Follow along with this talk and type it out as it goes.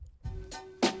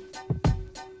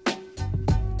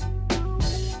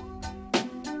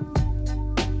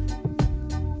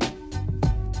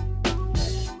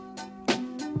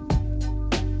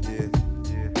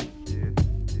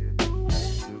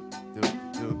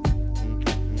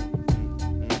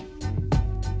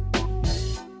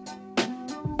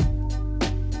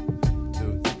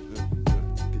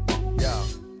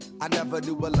never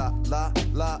knew a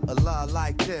love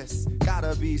like this.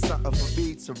 Gotta be something for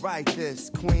me to write this.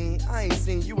 Queen, I ain't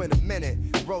seen you in a minute.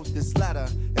 Wrote this letter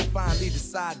and finally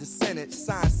decided to send it.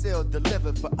 Signed, sealed,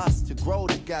 delivered for us to grow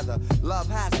together. Love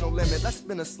has no limit, let's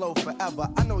spin it slow forever.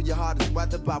 I know your heart is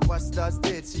weathered by what studs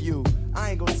did to you.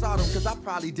 I ain't gon' sort them cause I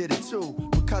probably did it too.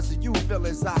 Because of you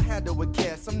feelings I handle with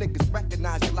care. Some niggas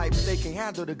recognize your life but they can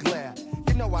handle the glare.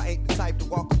 You know I ain't the type to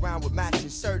walk around with matching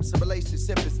shirts. A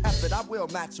relationship is effort, I will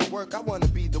match your work. I wanna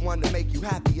be the one to make you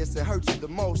happiest and hurt you the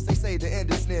most. They say the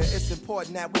end is near, it's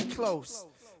important that we close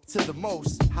to the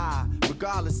most high.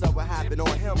 Regardless of what happened,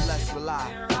 on him let's rely.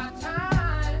 There are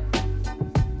times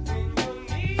when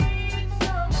you need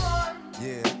someone.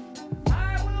 Yeah.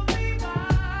 I will be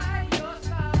by your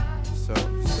side. So.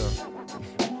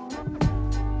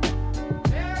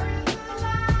 There is a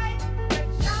light that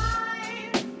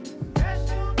shines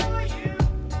special for you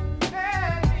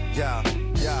and me.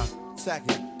 Yeah,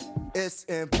 second. It's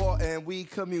important we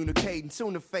communicate and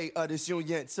tune the fate of this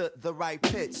union to the right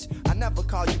pitch. I never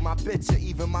call you my bitch or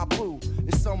even my boo.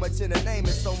 There's so much in the name and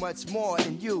so much more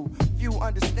in you. Few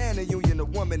understand the union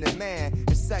of woman and man.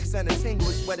 It's sex and a tingle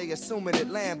is where they assuming it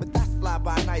land. But that's fly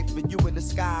by night for you in the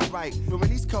sky, right? During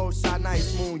these cold shine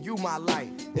nights, moon, you my light.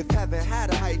 If heaven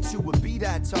had a height, you would be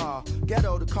that tall.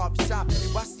 Ghetto to coffee shop,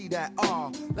 you, I see that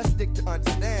all. Let's stick to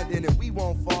understanding and we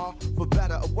won't fall. For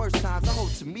better or worse times, I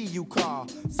hope to me you call.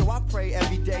 So I pray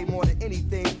every day more than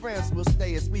anything. Friends will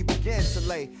stay as we begin to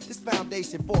lay this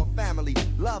foundation for a family.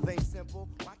 Love ain't simple.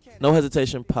 No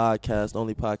Hesitation Podcast,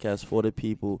 only podcast for the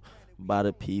people, by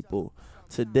the people.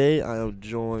 Today I am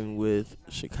joined with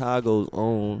Chicago's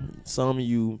own. Some of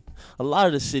you, a lot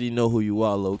of the city know who you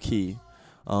are, low key.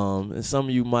 And some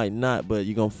of you might not, but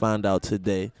you're going to find out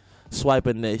today.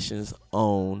 Swiper Nation's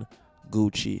own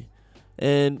Gucci.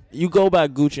 And you go by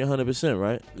Gucci 100%,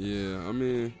 right? Yeah, I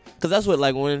mean, because that's what,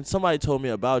 like, when somebody told me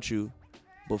about you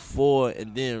before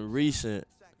and then recent,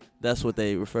 that's what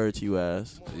they refer to you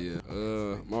as. Yeah,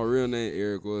 my real name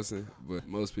Eric Wilson, but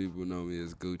most people know me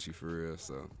as Gucci for real,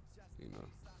 so, you know.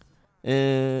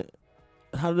 And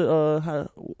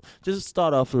just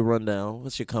start off with a rundown.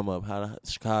 What's your come up?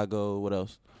 Chicago, what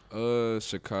else?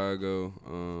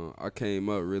 Chicago, I came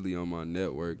up really on my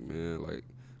network, man. Like,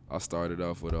 I started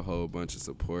off with a whole bunch of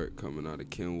support coming out of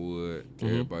Kenwood. Mm-hmm.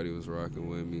 Everybody was rocking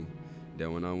with me.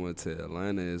 Then when I went to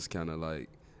Atlanta, it's kind of like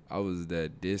I was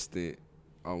that distant.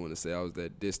 I want to say I was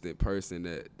that distant person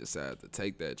that decided to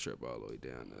take that trip all the way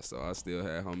down there. So I still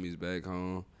had homies back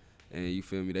home, and you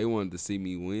feel me? They wanted to see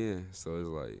me win. So it's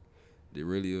like, it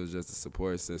was just the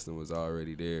support system was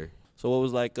already there. So what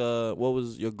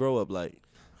was your grow up like?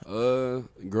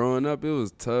 Growing up, it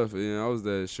was tough. I was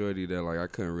that shorty that, like, I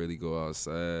couldn't really go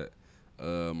outside.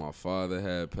 My father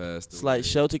had passed away. Slight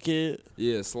shelter kid?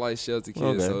 Yeah, slight shelter kid.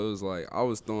 Okay. So it was like I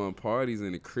was throwing parties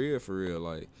in the crib for real.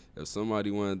 Like, if somebody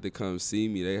wanted to come see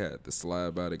me, they had to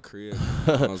slide by the crib.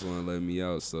 I was want to let me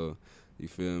out. So, you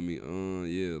feel me?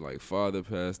 Yeah, like, father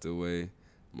passed away.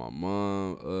 My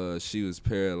mom, she was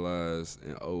paralyzed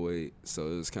in 2008. So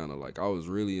it was kind of like I was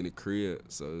really in the crib.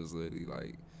 So it was literally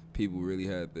like people really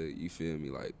had to, you feel me,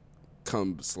 like,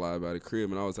 come slide by the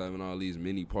crib. And I was having all these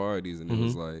mini parties, and it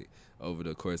was like, over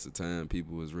the course of time,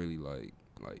 people was really like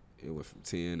it went from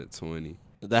 10 to 20.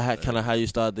 That kind of how you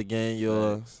started the game?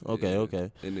 Okay, yeah.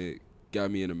 Okay. And it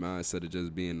got me in the mindset of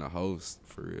just being the host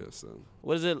for real. So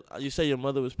what is it? You say your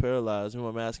mother was paralyzed.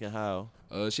 I'm asking how.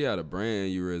 She had a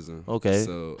brain aneurysm. Okay.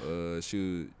 So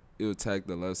it attacked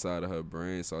the left side of her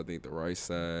brain. So I think the right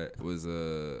side was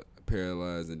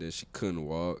paralyzed, and then she couldn't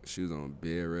walk. She was on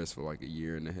bed rest for like a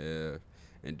year and a half.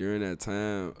 And during that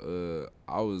time,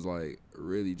 I was like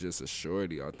really just a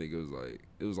shorty. I think it was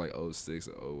like 06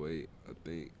 or 08, I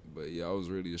think. But yeah, I was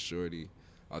really a shorty.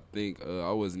 I think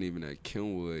I wasn't even at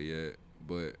Kenwood yet,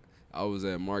 but I was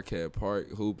at Marquette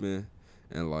Park hooping,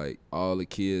 and like all the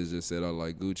kids just said I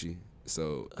like Gucci.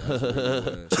 So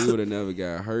she would have never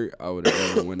got hurt. I would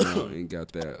have never went out and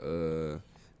got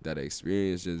that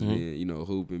experience just being,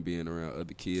 hooping, being around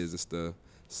other kids and stuff.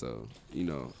 So,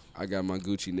 I got my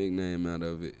Gucci nickname out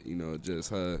of it,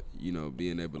 just her,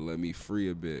 being able to let me free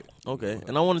a bit. Okay.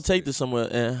 And I want to take this somewhere.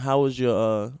 And how was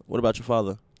what about your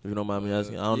father, if you don't mind me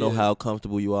asking? I don't know how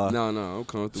comfortable you are. No, I'm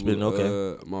comfortable.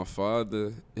 Okay. My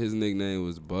father, his nickname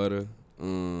was Butter.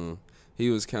 He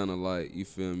was kind of like, you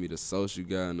feel me, the social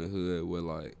guy in the hood where,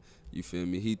 like, you feel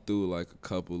me, he threw like a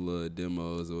couple of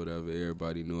demos or whatever.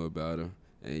 Everybody knew about him.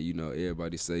 And,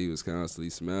 everybody say he was constantly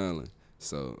smiling.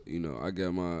 So, I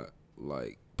got my,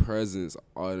 like, presence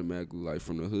automatically, like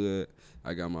from the hood.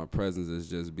 I got my presence as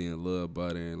just being love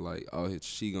butter and like, oh,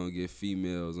 she gonna get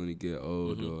females when he get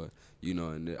old, or you know,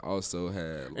 and it also had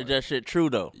Is like, that shit true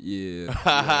though? yeah,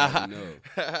 I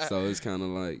know. So it's kind of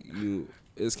like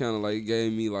it's kind of like it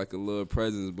gave me like a little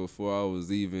presence before I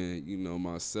was even, you know,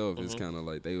 myself. It's kind of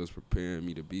like they was preparing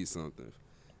me to be something,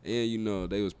 and you know,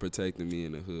 they was protecting me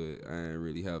in the hood. I didn't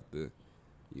really have to,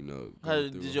 you know. How go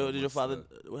did through all your my father?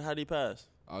 stuff. How did he pass?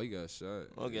 Oh, he got shot.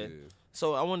 Okay. Yeah.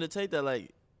 So I wanted to take that,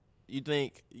 like, you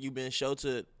think you being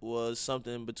sheltered was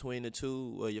something between the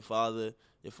two, or your father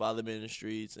been in the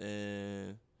streets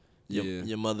and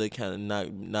your mother kind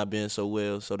of not being so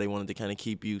well, so they wanted to kind of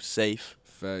keep you safe.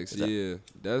 Facts, yeah.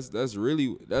 That's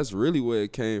really where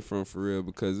it came from for real,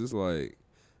 because it's like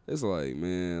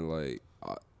man, like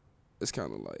it's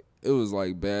kind of like it was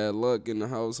like bad luck in the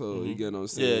household. You get what I'm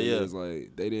saying? Yeah. It's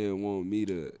like they didn't want me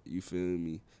to, you feel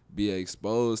me, be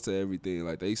exposed to everything.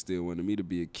 Like they still wanted me to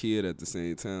be a kid at the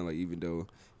same time. Like even though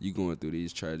you going through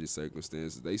these tragic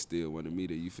circumstances, they still wanted me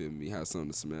to, you feel me, have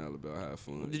something to smile about, have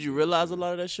fun. Did you realize a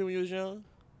lot of that shit when you was young?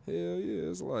 Hell yeah,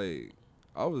 it's like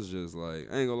I was just like,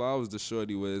 I ain't gonna lie, I was the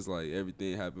shorty where it's like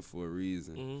everything happened for a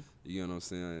reason. You know what I'm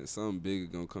saying? Something bigger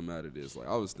gonna come out of this. Like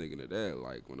I was thinking of that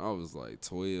like when I was like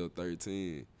 12,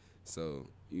 13. So,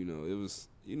 you know, it was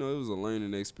a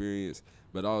learning experience,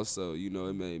 but also, you know,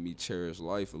 it made me cherish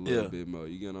life a little bit more.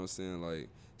 You get what I'm saying? Like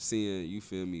seeing, you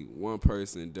feel me, one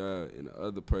person die and the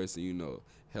other person, you know,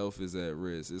 health is at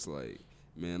risk. It's like,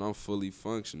 man, I'm fully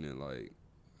functioning. Like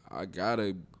I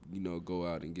gotta, you know, go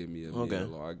out and get me a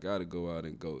meal, or I gotta go out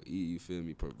and go eat, you feel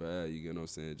me, provide, you get what I'm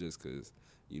saying, just because,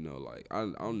 you know, like,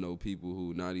 I know people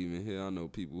who not even here, I know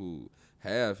people who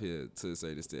have here to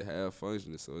say this, still have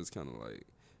functioning, so it's kind of like,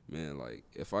 man, like,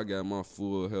 if I got my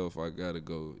full health, I gotta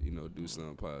go, you know, do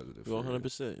something positive.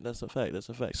 100%. That's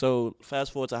a fact. So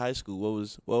fast forward to high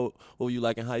school. What were you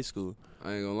like in high school?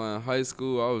 I ain't gonna lie, in high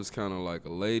school, I was kind of like a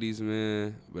ladies'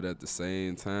 man, but at the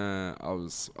same time, I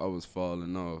was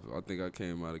falling off. I think I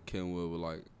came out of Kenwood with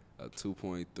like a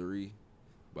 2.3,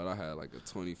 but I had like a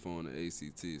 24 on the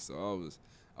ACT, so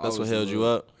That's what held you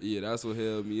up? Yeah, that's what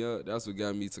held me up. That's what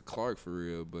got me to Clark for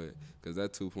real, but because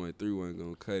that 2.3 wasn't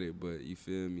gonna cut it, but you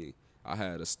feel me? I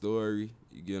had a story,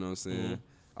 you get what I'm saying?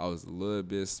 I was a little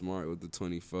bit smart with the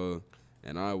 24.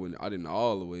 And I didn't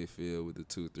all the way feel with the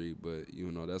 2.3, but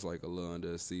you know that's like a little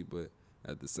under a C. But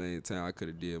at the same time, I could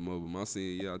have did more. But my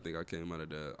senior year, I think I came out of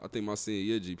that. I think my senior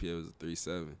year GPA was a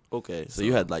 3.7. Okay, so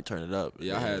you had to like turn it up.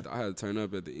 Yeah, I had to turn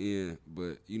up at the end.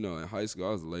 But you know, in high school,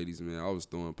 I was a ladies' man. I was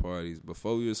throwing parties.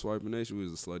 Before we was Swiping Nation, we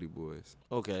was the Slutty Boys.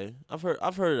 Okay, I've heard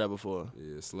of that before.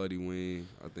 Yeah, Slutty Wing.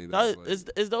 I think That, that's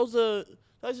like, is those y'all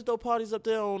used to throw parties up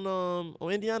there on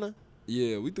Indiana?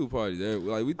 Yeah, we threw parties there.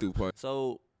 Like we threw parties.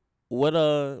 So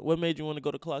what made you want to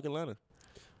go to Clark, Atlanta?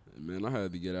 Man, I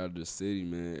had to get out of the city,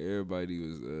 man. Everybody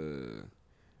was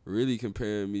really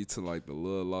comparing me to like the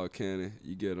Lil Law Cannon.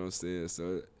 You get what I'm saying?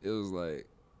 So it was like,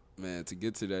 man, to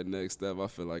get to that next step, I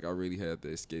feel like I really had to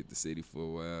escape the city for a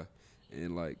while.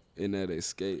 And like in that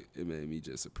escape, it made me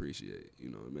just appreciate. You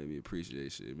know, it made me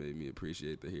appreciate shit. It made me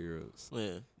appreciate the heroes.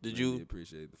 Yeah. Did you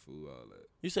appreciate the food, all that?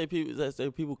 You say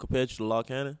people compared you to Law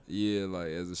Cannon? Yeah, like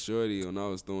as a shorty, when I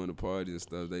was throwing the party and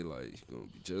stuff, they like, you gonna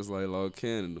be just like Law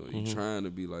Cannon, or you trying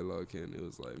to be like Law Cannon. It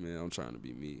was like, man, I'm trying to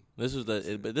be me. But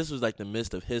this was like the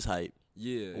midst of his hype.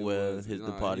 Yeah, where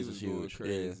the parties was going huge.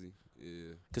 crazy.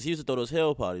 Yeah. Cause he used to throw those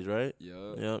hell parties, right?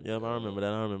 Yeah. Yep. I remember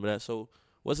that. So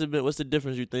what's the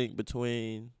difference you think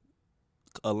between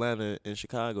Atlanta and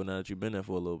Chicago now that you've been there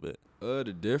for a little bit? The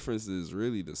difference is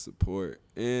really the support,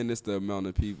 and it's the amount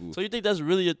of people. So you think that's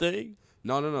really a thing?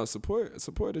 No. Support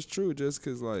is true. Just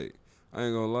cause like I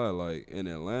ain't gonna lie, like in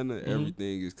Atlanta,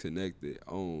 everything is connected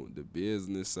on the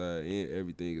business side, and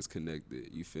everything is connected.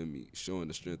 You feel me? Showing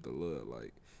the strength of love.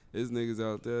 Like there's niggas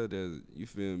out there that, you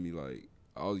feel me, like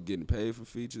I was getting paid for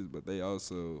features, but they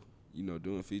also, you know,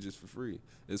 doing features for free.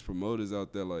 There's promoters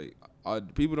out there, like,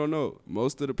 people don't know.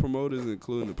 Most of the promoters,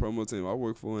 including the promo team I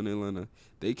work for in Atlanta,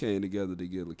 they came together to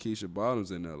get Lakeisha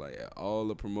Bottoms in there. Like, all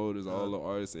the promoters, all the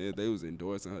artists, and they was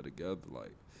endorsing her together.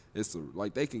 Like,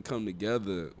 like they can come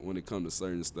together when it comes to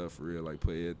certain stuff for real, like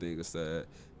put everything aside.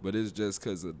 But it's just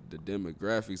because of the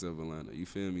demographics of Atlanta. You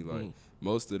feel me? Like,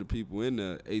 most of the people in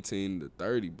there, 18 to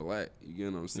 30, black. You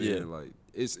get what I'm saying? Yeah. Like,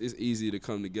 it's easy to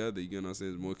come together. You get what I'm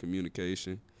saying? There's more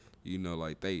communication. You know,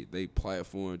 like they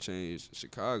platform changed.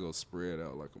 Chicago spread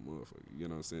out like a motherfucker. You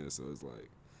know what I'm saying? So it's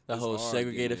like That it's whole hard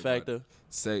segregated getting factor.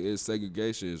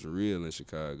 Segregation is real in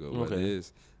Chicago. Whether Okay.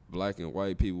 it's black and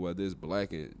white people, whether it's black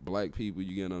people,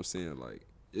 you get what I'm saying? Like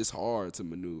it's hard to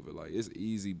maneuver. Like it's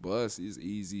easy bus, it's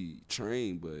easy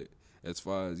train, but as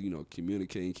far as,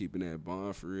 communicating, keeping that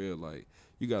bond for real, like,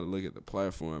 you got to look at the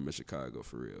platform in Chicago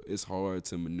for real. It's hard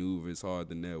to maneuver. It's hard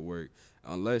to network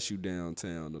unless you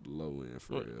downtown or the low end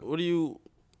for real.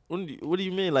 What do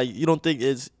you mean? Like, you don't think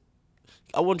it's?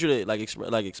 I want you to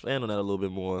expand on that a little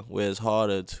bit more. Where it's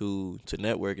harder to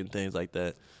network and things like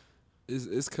that.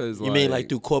 It's because you mean like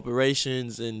through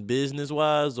corporations and business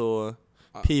wise, or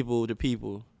people to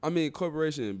people? I mean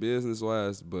corporation and business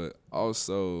wise, but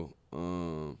also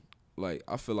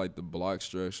I feel like the block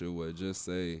structure would just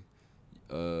say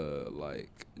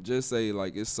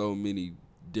it's so many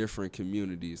different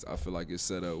communities. I feel like it's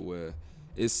set up where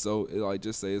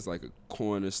just say it's like a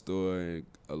corner store and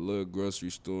a little grocery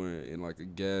store and like a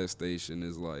gas station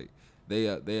is like they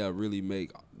really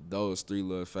make those three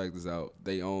little factors out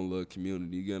they own little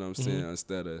community. You get what I'm saying?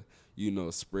 Instead of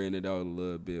spreading it out a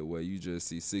little bit where you just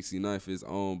see 69th is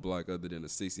own block other than the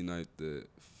 69th to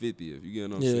 50th. You get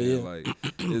what I'm saying? Yeah. Like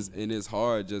it's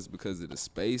hard just because of the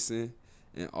spacing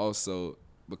and also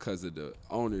because of the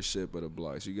ownership of the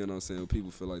blocks. You get what I'm saying?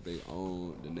 People feel like they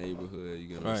own the neighborhood. You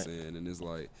get what I'm saying? And it's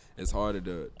like it's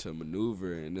harder to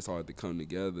maneuver and it's hard to come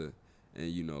together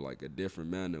and like a different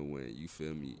manner when you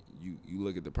feel me. You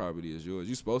look at the property as yours.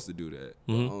 You're supposed to do that,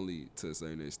 but only to a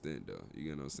certain extent though. You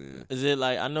get what I'm saying? Is it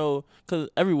like I know because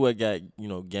everywhere got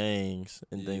gangs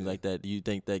and things like that. Do you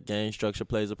think that gang structure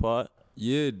plays a part?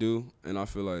 Yeah, it do. And I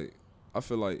feel like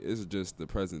it's just the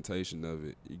presentation of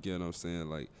it. You get what I'm saying?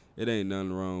 Like, it ain't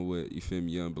nothing wrong with, you feel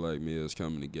me, young black males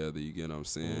coming together, you get what I'm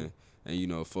saying?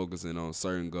 And, focusing on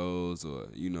certain goals or,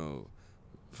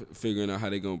 figuring out how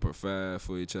they going to provide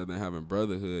for each other and having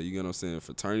brotherhood, you get what I'm saying?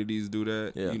 Fraternities do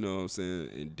that, you know what I'm saying,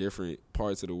 in different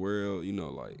parts of the world,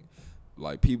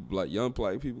 like people, like young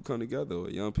black people come together or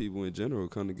young people in general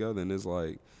come together. And it's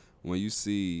like, when you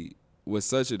see, with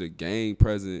such a gang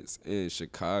presence in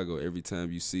Chicago, every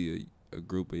time you see a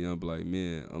group of young black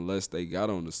men, unless they got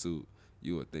on the suit,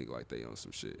 you would think like they on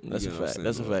some shit. That's a fact.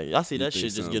 That's a fact. I see that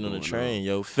shit just getting on the train,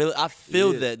 yo. I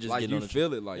feel that just getting on the train. Like you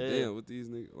feel it, like damn, with these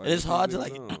niggas. Like, and it's hard to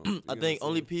like. I think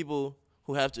only people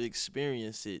who have to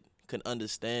experience it can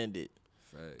understand it.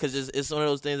 Because it's one of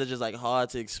those things that's just like hard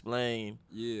to explain.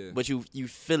 Yeah. But you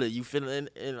feel it. You feel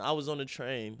it. And I was on the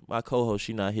train. My co-host,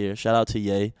 she not here. Shout out to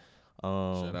Ye.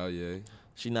 Shout out Ye.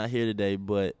 She not here today,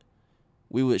 but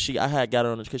I had got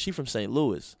her on because she from St.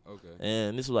 Louis. Okay.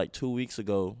 And this was like 2 weeks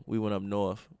ago. We went up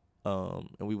north, and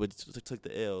we took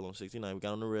the L on 69. We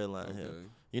got on the red line here.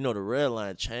 The red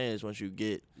line changed once you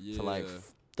get to like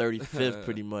 35th,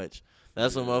 pretty much.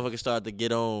 That's when motherfuckers start to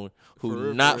get on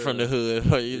who not from the hood.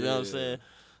 You know what I'm saying?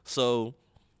 So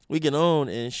we get on,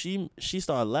 and she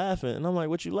started laughing, and I'm like,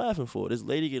 "What you laughing for?" This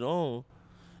lady get on.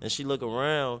 And she look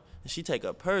around and she take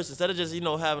her purse instead of just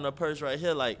having her purse right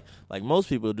here like most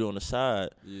people do on the side.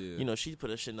 Yeah. She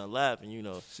put her shit in her lap and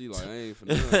she like I ain't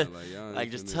finna like y'all like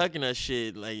just tucking her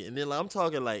shit and then I'm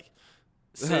talking like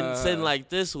sitting like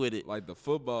this with it like the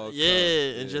football.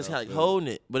 Yeah, and just like holding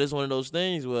it. But it's one of those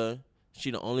things where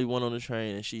she the only one on the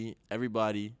train and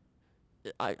everybody.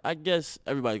 I guess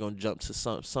everybody gonna jump to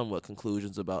somewhat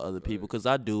conclusions about other people because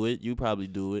I do it, you probably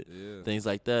do it, things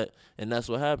like that, and that's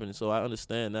what happened. So I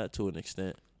understand that to an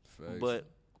extent. Facts. But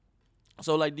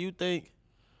so like, do you think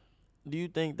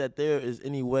that there is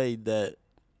any way that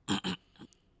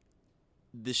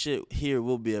the shit here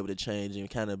will be able to change and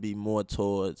kind of be more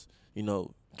towards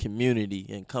community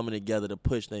and coming together to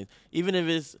push things, even if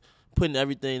it's putting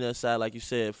everything aside, like you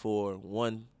said, for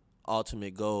one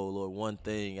ultimate goal or one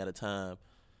thing at a time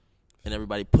and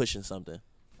everybody pushing something?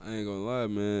 I ain't gonna lie,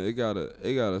 man. It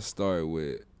gotta start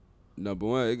with, number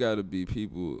one, it gotta be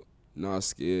people not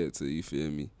scared to, you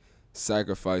feel me,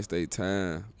 sacrifice their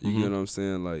time. You get what I'm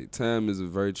saying? Like, time is a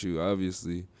virtue.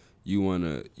 Obviously, you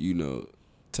wanna,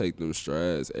 take them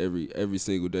strides every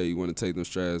single day. You wanna take them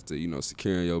strides to,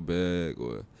 securing your bag,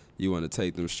 or you wanna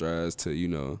take them strides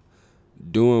to,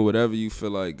 doing whatever you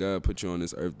feel like God put you on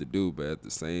this earth to do. But at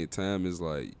the same time, it's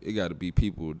like it got to be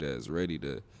people that's ready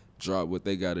to drop what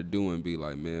they got to do and be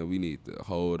like, man, we need to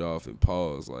hold off and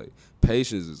pause. Like,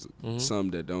 patience is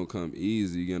something that don't come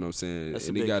easy, you know what I'm saying?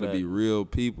 And it got to be real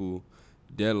people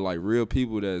that are like real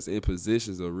people that's in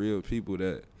positions, or real people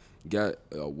that got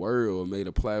a word or made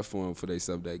a platform for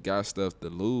themselves, that got stuff to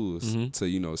lose,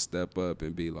 to, step up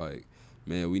and be like,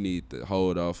 man, we need to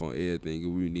hold off on everything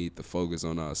and we need to focus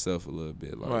on ourselves a little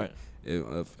bit. Like,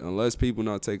 unless people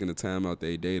not taking the time out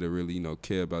their day to really,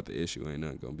 care about the issue, ain't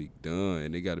nothing going to be done.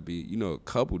 And they got to be, a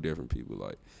couple different people.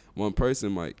 Like, one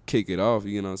person might kick it off,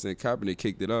 you know what I'm saying? Kaepernick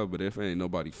kicked it off, but if ain't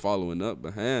nobody following up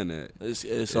behind that,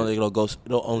 it's only going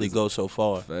to go so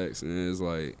far. Facts. And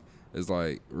it's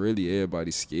like really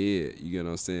everybody scared, you get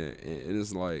what I'm saying? And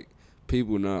it's like,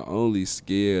 people not only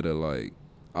scared of like,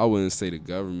 I wouldn't say the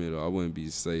government, or I wouldn't be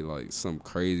say like some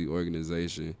crazy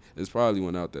organization. There's probably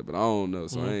one out there, but I don't know,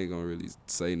 so I ain't gonna really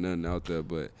say nothing out there.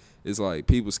 But it's like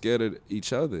people scared of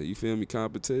each other. You feel me?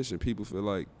 Competition. People feel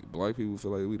like black people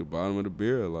feel like we the bottom of the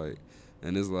barrel. Like,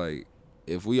 and it's like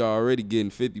if we already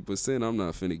getting 50%, I'm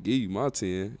not finna give you my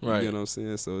 10. You Right. get what I'm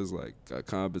saying? So it's like a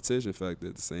competition factor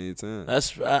at the same time.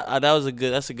 That's a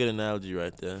good analogy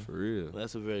right there. For real.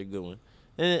 That's a very good one.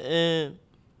 And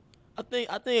I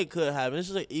think it could happen. It's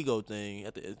just an ego thing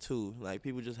at the end too. Like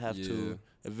people just have to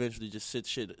eventually just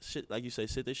sit like you say,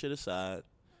 sit their shit aside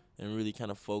and really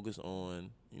kind of focus on,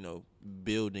 you know,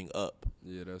 building up.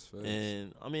 Yeah, that's facts.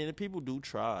 And I mean, people do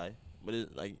try, but it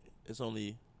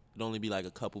only be like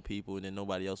a couple people, and then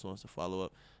nobody else wants to follow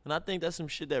up. And I think that's some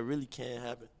shit that really can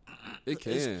happen. It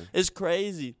can. It's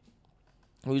crazy.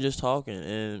 We just talking,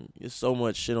 and there's so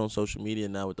much shit on social media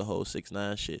now with the whole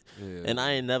 6ix9ine shit. Yeah. And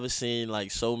I ain't never seen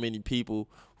like so many people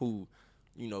who,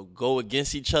 you know, go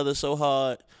against each other so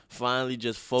hard. Finally,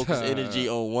 just focus energy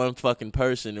on one fucking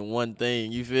person and one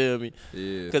thing. You feel me?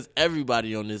 Yeah. Because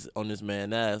everybody on this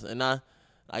man ass, and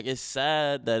like it's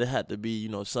sad that it had to be, you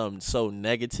know, something so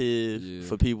negative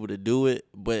for people to do it.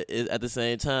 But at the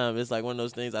same time, it's like one of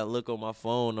those things. I look on my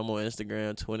phone, I'm on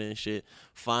Instagram, Twitter, and shit.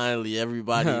 Finally,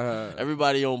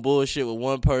 everybody on bullshit with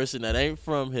one person that ain't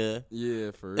from here.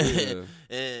 Yeah, for real.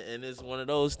 and it's one of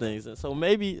those things. And so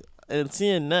maybe, and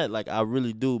seeing that, like I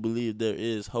really do believe there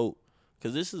is hope,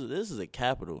 because this is a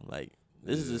capital. Like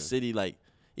this is a city. Like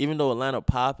even though Atlanta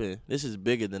popping, this is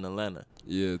bigger than Atlanta.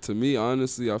 Yeah, to me,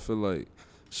 honestly, I feel like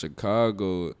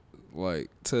Chicago, like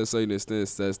to a certain extent,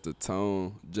 sets the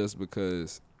tone just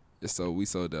because we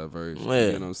so diverse. Yeah.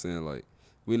 You know what I'm saying? Like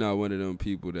we not one of them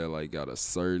people that like got a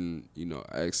certain, you know,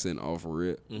 accent off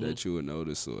rip that you would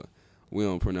notice, or we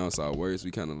don't pronounce our words.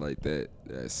 We kind of like that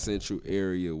central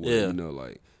area where you know,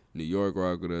 like New York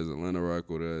rock with us, Atlanta rock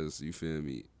with us. You feel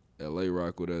me? LA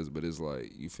rock with us, but it's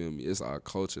like, you feel me? It's our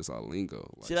culture, it's our lingo.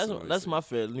 Like, see, that's my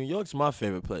favorite. New York's my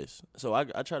favorite place. So I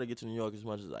try to get to New York as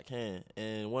much as I can.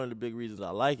 And one of the big reasons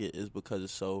I like it is because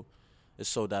it's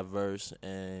so diverse,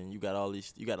 and you got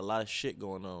a lot of shit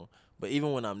going on. But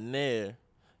even when I'm there,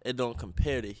 it don't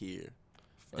compare to here.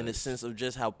 Facts. In the sense of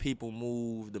just how people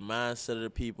move, the mindset of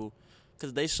the people,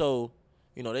 because they so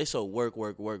work.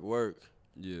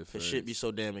 Yeah, Cause shit be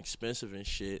so damn expensive and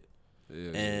shit.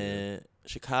 Yeah, And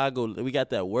Chicago, we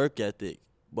got that work ethic,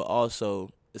 but also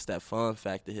it's that fun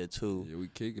factor here too. Yeah, we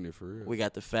kicking it for real. We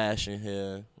got the fashion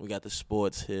here, we got the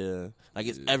sports here. Like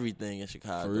it's everything in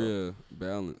Chicago. For real,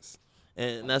 balance.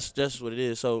 And that's just what it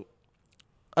is. So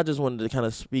I just wanted to kind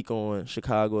of speak on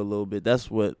Chicago a little bit. That's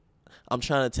what I'm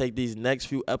trying to take these next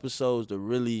few episodes to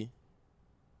really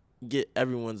get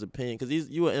everyone's opinion, because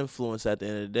you are influenced at the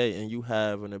end of the day, and you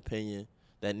have an opinion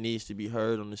that needs to be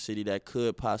heard on the city that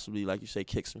could possibly, like you say,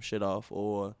 kick some shit off,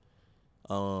 or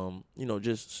you know,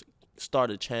 just start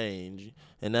a change.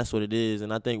 And that's what it is.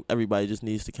 And I think everybody just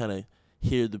needs to kind of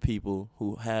hear the people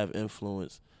who have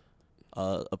influence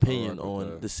opinion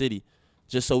on the city,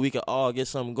 just so we can all get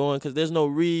something going, because there's no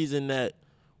reason that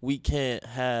we can't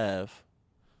have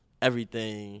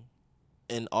everything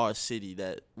in our city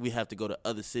that we have to go to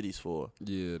other cities for.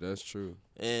 Yeah, that's true.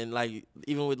 And like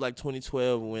even with like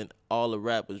 2012, when all the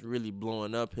rap was really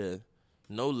blowing up here,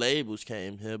 no labels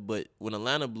came here. But when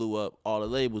Atlanta blew up, all the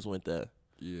labels went there.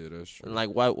 Yeah, that's true. And like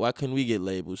why couldn't we get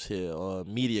labels here or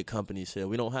media companies here?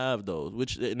 We don't have those,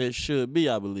 which and it should be,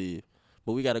 I believe.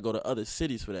 But we got to go to other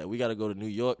cities for that. We got to go to New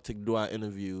York to do our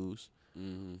interviews.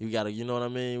 Mm-hmm. You gotta, you know what I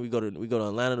mean? We go to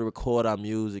Atlanta to record our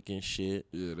music and shit.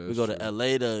 Yeah, that's we go true. to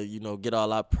LA to, you know, get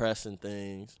all our press and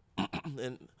things.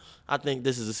 And I think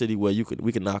this is a city where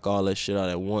we can knock all that shit out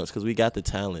at once, because we got the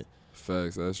talent.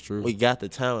 Facts, that's true. We got the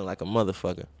talent like a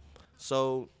motherfucker.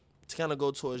 So to kind of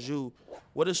go towards you,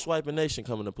 what is Swiping Nation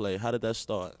coming to play? How did that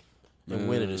start? And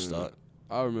when did it start?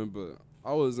 I remember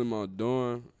I was in my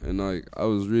dorm, and like I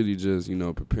was really just, you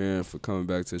know, preparing for coming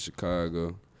back to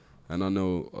Chicago. And I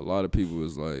know a lot of people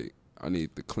was like, I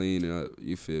need to clean up,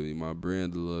 you feel me, my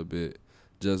brand a little bit,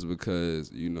 just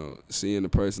because, you know, seeing the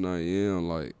person I am,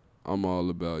 like, I'm all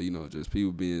about, you know, just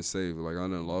people being safe. Like, I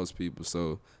done lost people,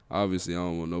 so obviously I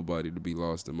don't want nobody to be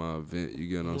lost in my event, you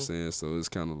get what I'm saying? So it's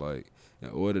kind of like,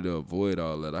 in order to avoid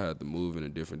all that, I had to move in a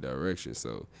different direction.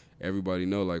 So everybody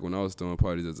know, like, when I was throwing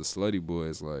parties as a slutty boy,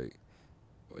 it's like,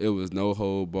 it was no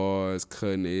hold bars,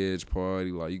 cutting edge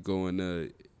party, like, you go in there,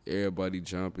 everybody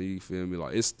jumping, you feel me?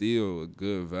 Like, it's still a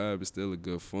good vibe, it's still a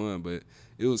good fun, but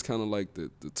it was kind of like the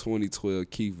 2012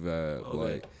 Keith vibe.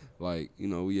 Okay. Like, you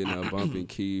know, we in there bumping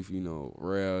Keith, you know,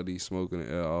 Rowdy, smoking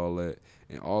the air, all that.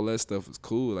 And all that stuff was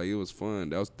cool. Like, it was fun.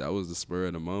 That was the spur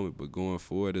of the moment. But going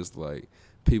forward, it's like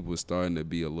people starting to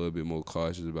be a little bit more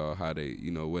cautious about how they, you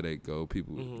know, where they go.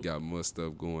 People got more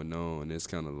stuff going on. And it's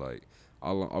kind of like,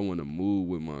 I want to move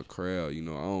with my crowd. You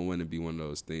know, I don't want to be one of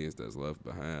those things that's left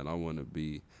behind. I want to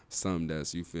be something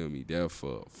that's, you feel me, there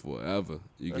for forever.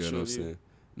 You get what I'm saying?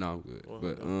 No, I'm good.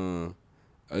 But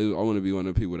I want to be one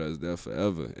of the people that's there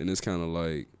forever. And it's kind of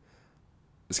like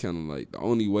the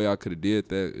only way I could have did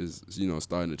that is, you know,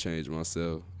 starting to change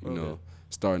myself. You know,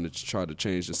 starting to try to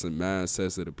change the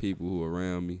mindsets of the people who are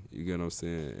around me. You get what I'm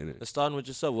saying? And starting with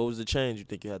yourself, what was the change you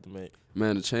think you had to make?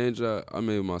 Man, the change I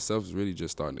made with myself is really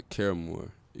just starting to care more.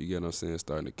 You get what I'm saying?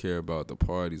 Starting to care about the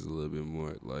parties a little bit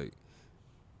more. Like,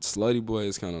 Slutty Boy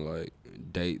is kind of like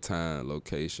date, time,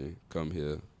 location, come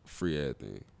here, free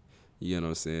everything. You know what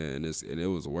I'm saying? And it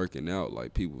was working out.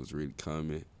 Like, people was really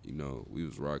coming. You know, we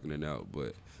was rocking it out.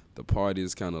 But the party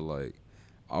is kind of like,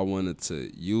 I wanted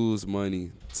to use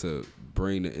money to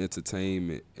bring the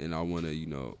entertainment, and I want to, you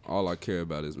know, all I care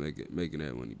about is making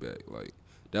that money back. Like,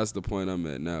 that's the point I'm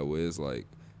at now, where it's like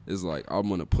I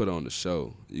want to put on the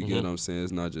show. You get what I'm saying?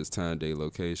 It's not just time, day,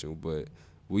 location, but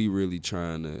we really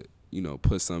trying to, you know,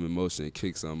 put some emotion and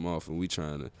kick something off, and we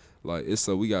trying to, like,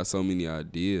 we got so many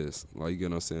ideas, like, you get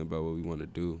what I'm saying, about what we want to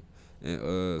do.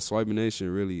 And Swiping Nation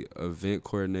really event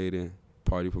coordinating,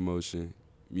 party promotion,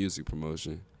 music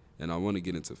promotion, and I want to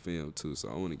get into film too, so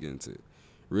I want to get into,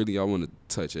 really, I want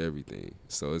to touch everything.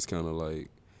 So it's kind of like,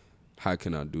 how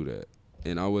can I do that?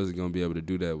 And I wasn't going to be able to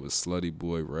do that with Slutty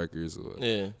Boy Records or,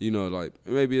 you know, like,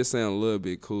 maybe it sounds a little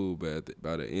bit cool, but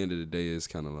by the end of the day, it's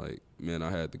kind of like, man,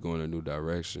 I had to go in a new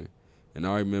direction. And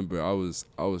I remember I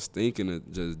was thinking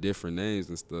of just different names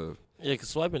and stuff. Yeah, because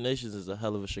Swiping Nations is a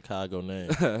hell of a Chicago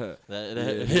name.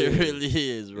 It really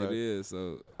is, bro. It is.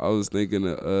 So I was thinking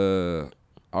of,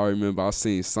 I remember I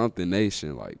seen something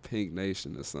Nation, like Pink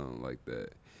Nation or something like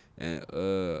that. And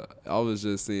I was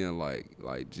just seeing like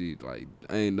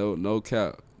ain't no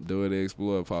cap. Do It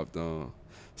Explorer popped on.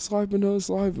 Swiping, no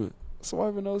swiping.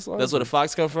 Swiping, no swiping. That's where the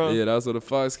Fox come from? Yeah, that's where the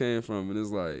Fox came from. And it's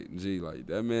like, like,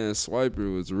 that man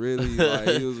Swiper was really, like,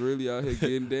 he was really out here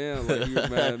getting down. Like, he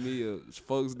reminded me of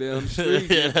folks down the street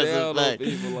getting down on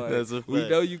people. Like, we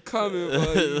know you coming,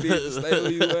 but you need to stay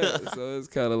where you at. So it's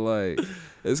kind of like,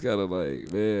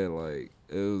 man, like,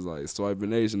 it was like Swiping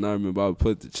Nation. I remember I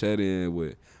put the chat in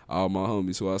with all my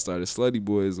homies who I started Slutty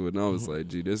Boys with, and I was like,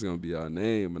 this is going to be our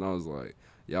name. And I was like,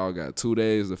 y'all got 2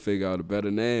 days to figure out a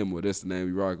better name, or this the name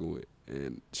we rocking with.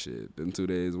 And shit, them 2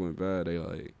 days went by. They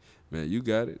like, man, you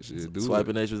got it. Shit, do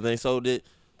Swiping Nation was the thing. So did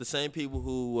the same people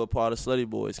who were part of Slutty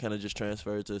Boys kind of just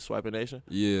transferred to Swiping Nation?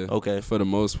 Yeah. Okay. For the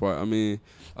most part. I mean,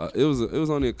 it was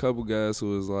only a couple guys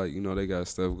who was like, you know, they got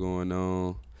stuff going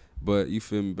on. But you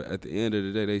feel me? But at the end of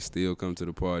the day, they still come to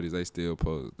the parties. They still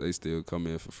post. They still come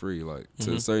in for free. Like,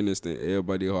 to a certain extent,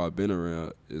 everybody who I've been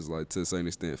around is, like, to a certain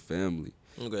extent, family.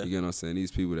 Okay. You get what I'm saying? These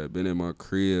people that been in my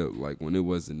crib, like, when it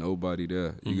wasn't nobody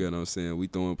there. You get what I'm saying? We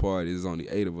throwing parties. There's only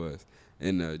 8 of us.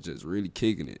 And just really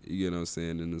kicking it. You get what I'm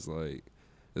saying? And it's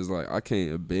like I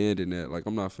can't abandon that. Like,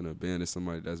 I'm not finna abandon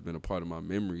somebody that's been a part of my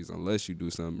memories unless you do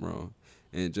something wrong.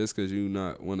 And just because you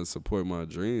not want to support my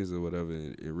dreams or whatever,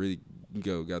 and really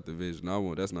got the vision I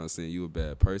want, that's not saying you a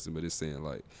bad person, but it's saying,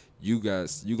 like, you going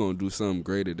to do something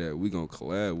greater that we going to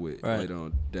collab with later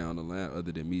on down the line,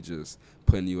 other than me just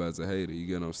putting you as a hater. You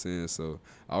get what I'm saying? So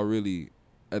I really,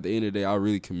 at the end of the day, I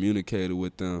really communicated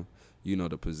with them, you know,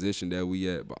 the position that we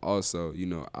at, but also, you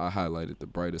know, I highlighted the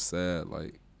brighter side.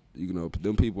 Like, you know,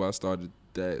 them people I started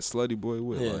that Slutty Boy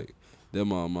with, like,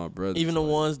 them are my brothers. Even the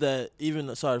ones that,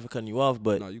 sorry for cutting you off,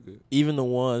 but no, you good. Even the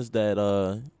ones that,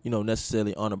 you know,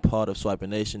 necessarily aren't a part of Swiping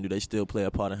Nation, do they still play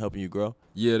a part in helping you grow?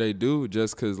 Yeah, they do,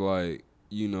 just because, like,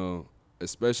 you know,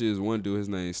 especially as one dude, his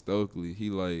name's Stokely, he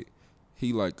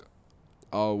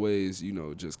always, you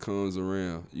know, just comes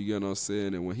around. You get what I'm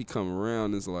saying? And when he come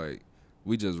around, it's like,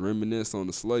 we just reminisce on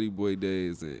the Slutty Boy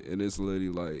days, and it's literally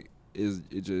like,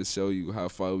 it just show you how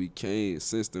far we came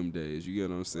since them days. You get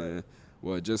what I'm saying? Right.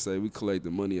 Well, just say we collect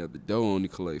the money at the door, only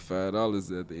collect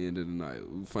 $5 at the end of the night.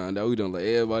 We find out we don't let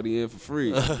everybody in for free.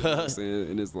 You know what I'm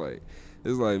saying? And it's like,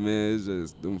 man, it's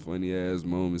just them funny ass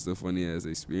moments, the funny ass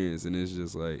experience, and it's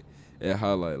just like, it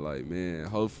highlight, like, man,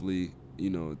 hopefully,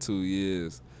 you know, in 2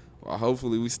 years, well,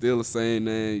 hopefully we still the same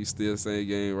name, you still the same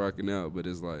game rocking out, but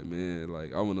it's like, man,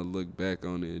 like, I want to look back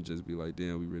on it and just be like,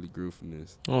 damn, we really grew from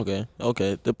this. Okay.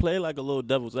 To play like a little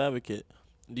devil's advocate,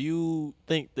 do you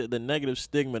think that the negative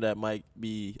stigma that might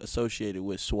be associated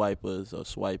with swipers or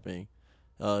swiping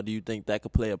Do you think that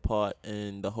could play a part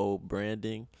in the whole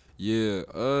branding? Yeah,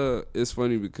 it's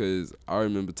funny because I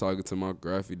remember talking to my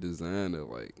graphic designer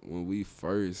like when we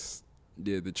first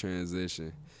did the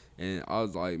transition, and I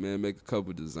was like, man, make a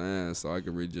couple designs so I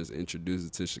can really just introduce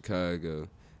it to Chicago.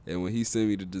 And when he sent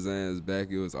me the designs back,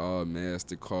 it was all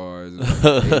MasterCards and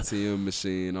like ATM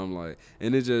machine. I'm like,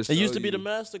 and it just It used to showed be the you-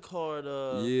 MasterCard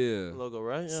yeah. logo,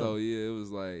 right? Yeah. So yeah, it was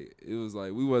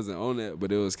like we wasn't on that,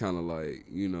 but it was kind of like,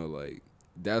 you know, like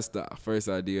that's the first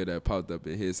idea that popped up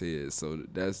in his head. So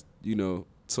that's, you know,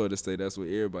 sort of say that's what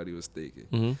everybody was thinking.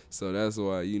 Mhm. So that's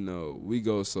why, you know, we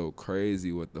go so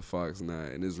crazy with the Fox 9,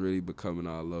 and it's really becoming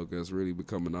our logo. It's really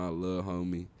becoming our little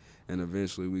homie, and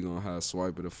eventually we gonna have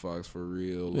Swipe of the Fox for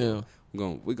real. Yeah.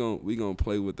 We gonna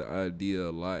play with the idea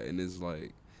a lot, and it's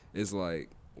like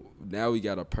now we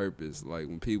got a purpose. Like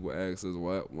when people ask us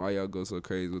why y'all go so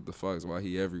crazy with the Fox, why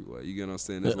he everywhere, you get what I'm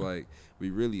saying? It's Yeah. like we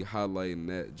really highlighting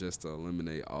that just to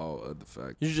eliminate all other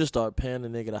factors. You should just start paying a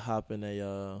nigga to hop in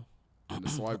a In the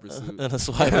swiper suit. in a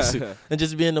swiper suit and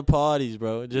just be in the parties,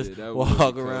 bro. Just that would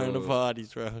walk be around in the cold.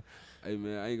 parties, bro. Hey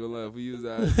man, I ain't gonna lie. If we use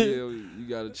that idea, you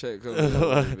got to check coming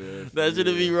up, man. For That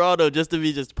shouldn't be real. raw though. Just to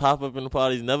be just pop up in the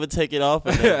parties, never take it off.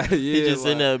 And then he Yeah, just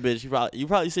in like- that bitch. You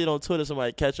probably see it on Twitter.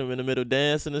 Somebody catch him in the middle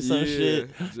dancing or some Yeah, shit.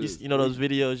 just- You know those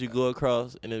videos you go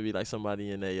across and it'd be like somebody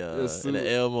in a suit. in an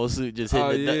Elmo suit just hitting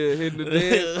Oh the yeah, hitting the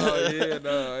dance. Oh yeah,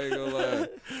 no, I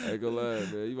ain't gonna lie,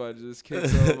 man. You might just kick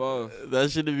something off. That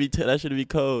shouldn't be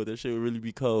cold. That shit would really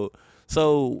be cold.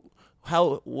 So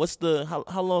how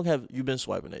long have you been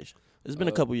Swiping Nation? It's been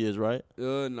a couple years, right?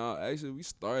 No, actually, we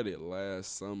started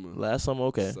last summer. Last summer,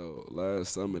 okay. So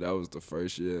last summer, that was the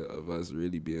first year of us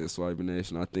really being Swiping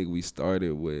Nation. I think we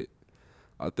started with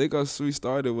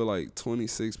like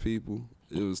 26 people.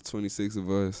 It was 26 of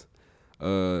us.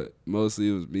 Mostly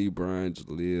it was me, Brian,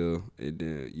 Jaleel, and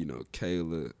then, you know,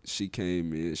 Kayla. She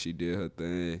came in, she did her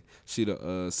thing. She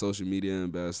the social media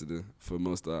ambassador for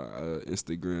most of our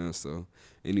Instagram. So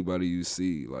anybody you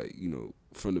see, like, you know,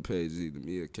 from the page, either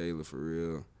me or Kayla for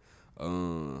real.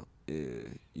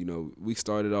 And, you know, we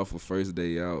started off with First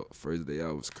Day Out. First Day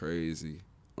Out was crazy.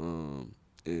 And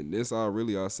this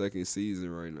really our second season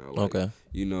right now. Like, Okay.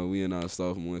 you know, we in our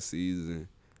sophomore season.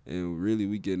 And really,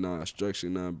 we getting our structure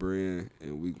and our brand,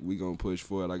 and we gonna push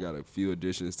forward. I got a few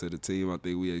additions to the team. I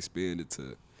think we expanded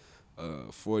to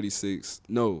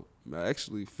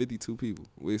 52 people.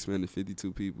 We expanded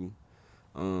 52 people.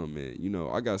 And you know,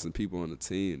 I got some people on the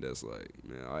team that's like,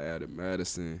 man, I added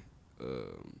Madison.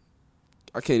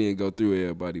 I can't even go through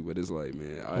everybody, but it's like,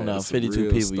 man, I Now, added some 52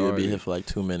 real people, you'll be starters. here for like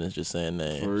 2 minutes just saying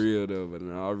names. For real though, but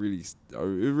no, it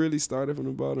really started from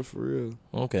the bottom for real.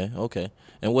 Okay.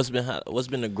 And what's been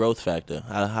the growth factor?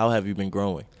 How have you been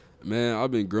growing? Man,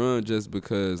 I've been growing just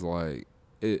because, like,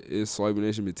 it's Swiping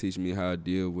Nation been teaching me how to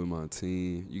deal with my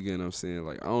team. You get what I'm saying?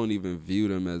 Like, I don't even view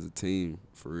them as a team,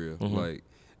 for real. Mhm. Like,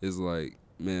 it's like,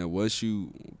 man, once you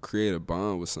create a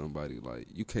bond with somebody, like,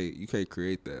 you can't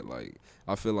create that. Like,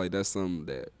 I feel like that's something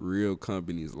that real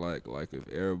companies like if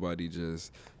everybody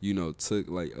just, you know, took,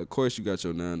 like, of course you got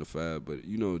your 9 to 5, but,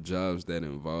 you know, jobs that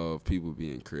involve people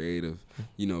being creative,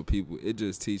 you know, it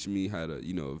just teach me how to,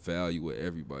 you know, value what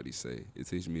everybody say. It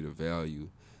teaches me to value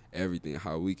everything,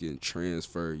 how we can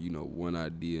transfer, you know, one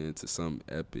idea into something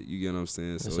epic. You get what I'm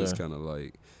saying? So Yes, it's sir. kind of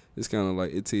like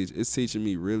it's teaching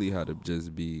me really how to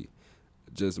just be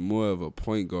just more of a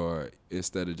point guard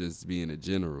instead of just being a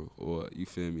general, or, you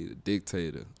feel me, the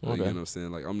dictator. Like, you Okay. know what I'm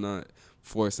saying? Like, I'm not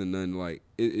forcing nothing. Like,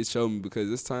 it showed me, because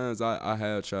there's times I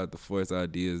have tried to force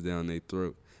ideas down their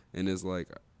throat, and it's like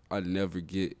I never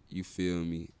get, you feel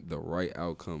me, the right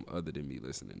outcome other than me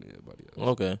listening to everybody else.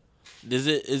 Okay. Is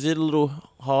it a little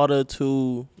harder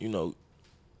to, you know,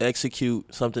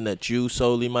 execute something that you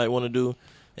solely might want to do?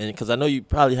 And because I know you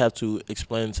probably have to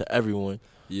explain to everyone,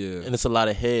 Yeah. and it's a lot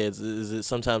of heads. Is it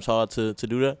sometimes hard to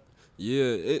do that? Yeah,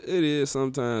 it is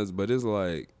sometimes, but it's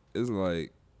like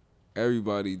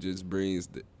everybody just brings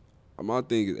my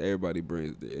thing is everybody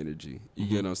brings the energy. You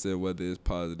get what I'm saying? Whether it's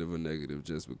positive or negative,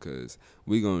 just because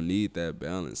we gonna need that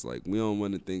balance. Like, we don't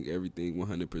want to think everything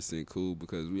 100% cool,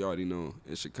 because we already know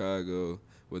in Chicago,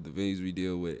 with the venues we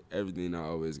deal with, everything not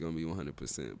always gonna be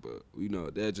 100%. But, you know,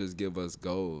 that just give us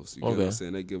goals. You get what Okay. I'm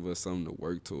saying? They give us something to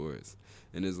work towards.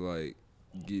 And it's like,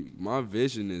 my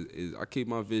vision is I keep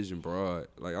my vision broad.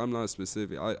 Like, I'm not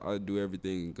specific. I do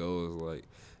everything in goals. Like,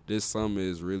 this summer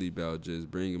is really about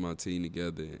just bringing my team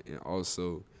together and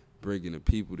also bringing the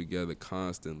people together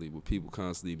constantly, with people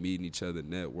constantly meeting each other,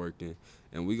 networking.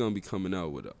 And we're going to be coming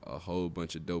out with a whole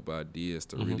bunch of dope ideas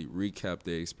to really recap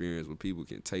their experience where people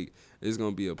can take. It's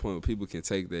going to be a point where people can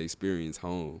take their experience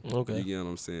home. Okay. You get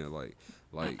what I'm saying? Like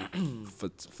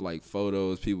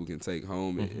photos people can take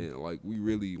home. And like, we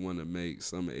really want to make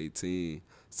Summer 18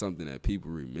 something that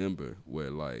people remember,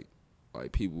 where like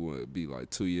people would be like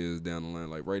 2 years down the line.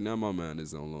 Like right now, my mind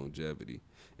is on longevity.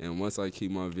 And once I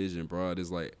keep my vision broad, it's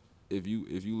like, if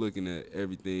you looking at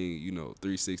everything,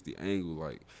 360 angle,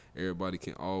 like everybody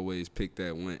can always pick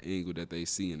that one angle that they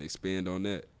see and expand on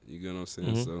that. You get what I'm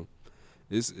saying? So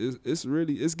it's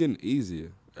really getting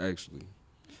easier, actually.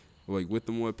 Like with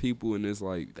the more people, and it's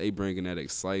like they bringing that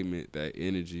excitement, that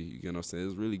energy. You get what I'm saying?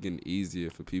 It's really getting easier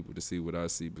for people to see what I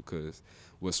see, because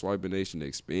with Swiper Nation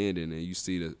expanding and you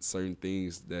see the certain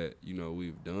things that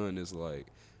we've done, it's like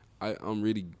I'm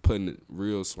really putting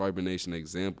real Swiper Nation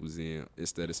examples in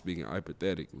instead of speaking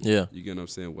hypothetically. Yeah. You get what I'm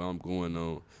saying? Well, I'm going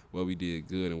on what we did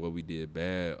good and what we did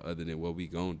bad, other than what we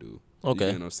gonna do. Okay.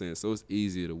 You get what I'm saying? So it's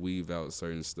easier to weave out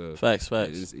certain stuff. Facts.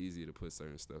 And it's easier to put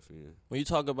certain stuff in. When you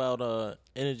talk about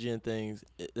energy and things,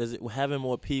 having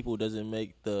more people, does it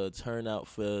make the turnout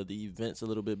for the events a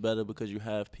little bit better because you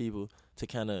have people to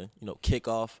kind of kick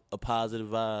off a positive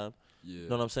vibe? Yeah. You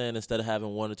know what I'm saying? Instead of having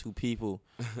one or two people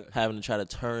having to try to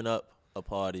turn up a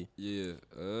party. Yeah.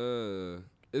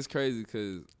 It's crazy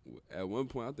because at one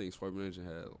point I think Swiper Nation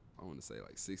had, I want to say,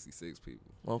 like 66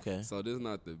 people. Okay. So this is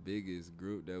not the biggest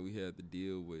group that we had to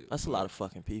deal with. That's a lot of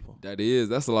fucking people.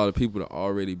 That's a lot of people to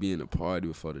already be in the party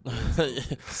before the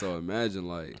dance. So imagine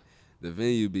like the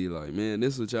venue be like, man,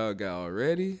 this what y'all got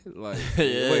already? Like,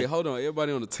 wait, hold on,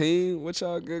 everybody on the team, what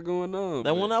y'all got going on?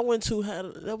 That one I went to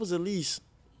that was at least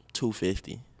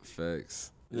 250.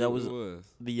 Facts. That was the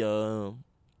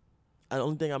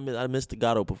only thing I missed the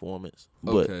Gato performance,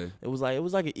 but it was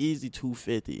like an easy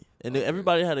 250, and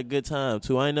everybody had a good time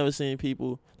too. I ain't never seen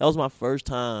people. That was my first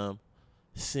time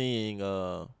seeing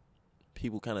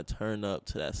people kind of turn up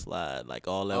to that slide like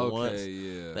all at once.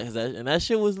 Yeah. And that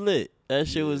shit was lit.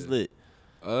 Was lit.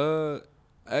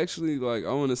 Actually, like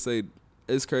I want to say,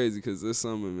 it's crazy because this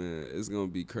summer, man, it's gonna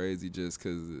be crazy just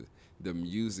because the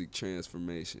music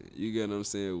transformation. You get what I'm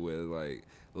saying? Where like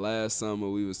last summer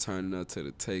we was turning up to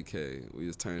the TK. We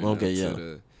was turning up to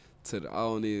the I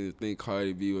don't even think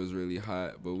Cardi B was really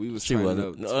hot, but we was turning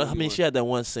up. I mean, she had that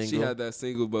one single. She had that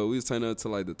single, but we was turning up to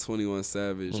like the 21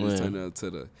 Savage. We was turning up to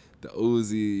the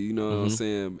Uzi. You know what I'm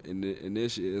saying? And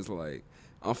this shit is like,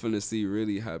 I'm finna see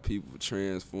really how people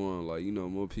transform. Like,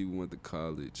 more people went to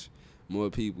college. More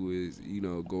people is,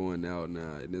 going out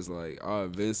now. And it's like, our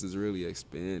events is really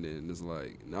expanding. And it's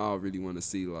like, now I really want to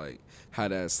see, like, how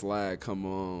that slide come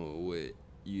on with,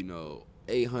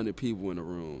 800 people in the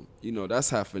room. That's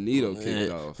how Finito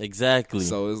kicked off. Exactly.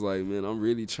 So it's like, man, I'm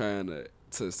really trying to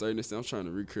a certain extent, I'm trying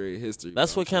to recreate history.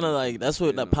 That's what kind of like, that's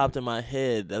what that popped in my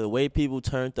head. The way people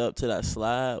turned up to that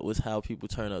slide was how people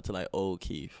turned up to like old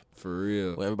Keith. For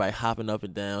real. Where everybody hopping up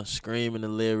and down, screaming the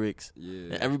lyrics.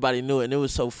 Yeah. And everybody knew it. And it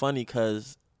was so funny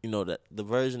because, that the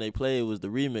version they played was the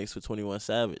remix for 21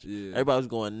 Savage. Yeah. Everybody was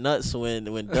going nuts when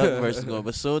Duck verse was going.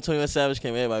 But soon 21 Savage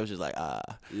came, everybody was just like, ah.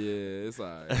 Yeah, it's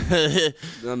all right.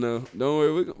 No, don't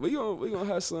worry. We gonna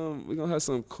have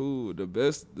some cool. I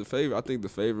think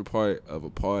the favorite part of a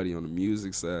party on the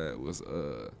music side was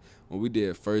when we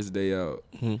did First Day Out.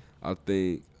 Mm-hmm. I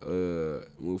think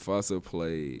Mufasa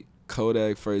played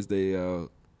Kodak First Day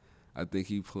Out. I think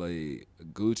he played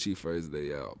Gucci First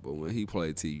Day Out, but when he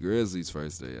played T Grizzly's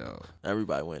First Day Out,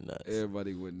 everybody went nuts.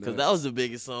 Because that was the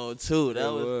biggest song too.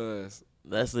 That was.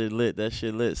 That's lit. That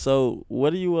shit lit. So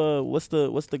what do you what's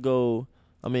the goal?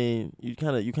 I mean, you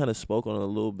kind of spoke on it a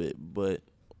little bit, but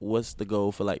what's the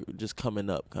goal for like just coming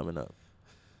up?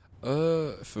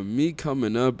 For me,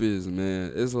 coming up is,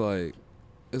 man, it's like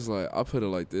I put it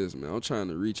like this, man. I'm trying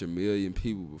to reach 1 million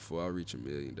people before I reach $1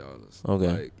 million.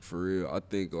 Okay. Like, for real, I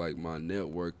think like my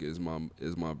network is my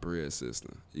bread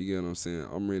system. You get what I'm saying?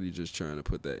 I'm really just trying to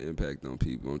put that impact on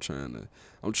people. I'm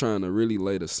trying to really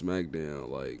lay the smack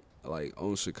down, like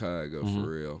on Chicago, for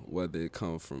real. Whether it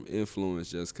comes from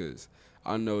influence, just because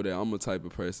I know that I'm a type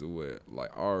of person where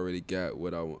like I already got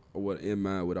what I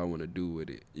want to do with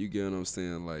it. You get what I'm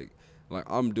saying? Like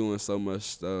I'm doing so much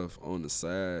stuff on the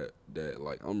side that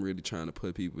like I'm really trying to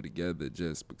put people together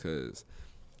just because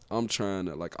I'm trying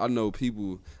to, like, I know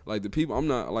people, like the people, I'm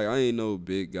not, like I ain't no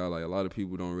big guy, like a lot of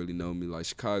people don't really know me, like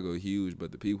Chicago huge,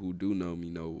 but the people who do know me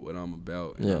know what I'm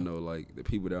about, and I know like the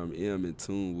people that I'm in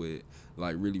tune with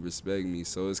like really respect me,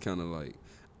 so it's kind of like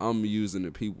I'm using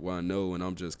the people I know, and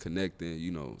I'm just connecting,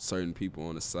 you know, certain people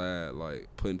on the side, like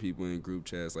putting people in group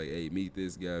chats, like, hey, meet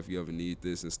this guy if you ever need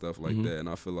this and stuff like that. And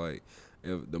I feel like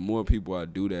if the more people I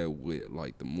do that with,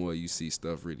 like, the more you see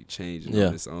stuff really changing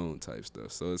on its own type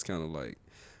stuff. So it's kind of like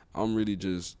I'm really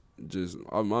just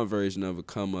my version of a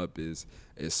come up is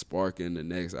sparking the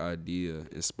next idea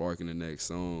and sparking the next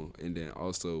song, and then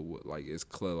also like it's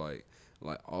clear like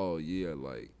oh yeah,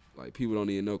 like people don't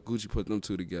even know Gucci put them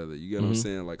two together. You get what I'm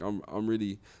saying? Like I'm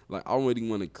really like I really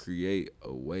want to create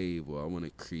a wave, or I want to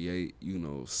create, you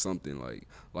know, something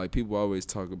like people always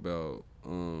talk about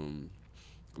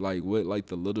like what, like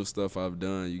the little stuff I've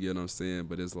done. You get what I'm saying?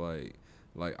 But it's like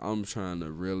I'm trying to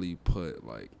really put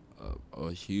like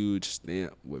a huge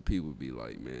stamp where people be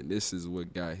like, man, this is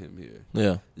what got him here.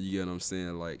 Yeah, you get what I'm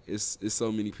saying? Like it's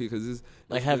so many people, cause it's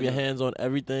like have your hands on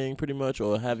everything pretty much,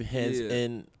 or have your hands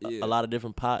in a lot of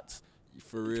different pots.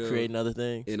 For real, creating other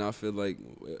things. And I feel like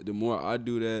the more I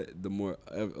do that, the more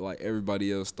like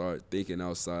everybody else start thinking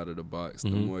outside of the box.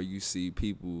 The more you see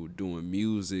people doing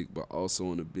music, but also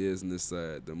on the business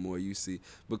side, the more you see,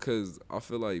 because I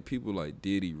feel like people like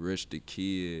Diddy, Rich the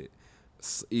Kid,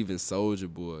 even Soulja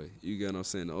Boy, you get what I'm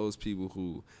saying? Those people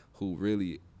who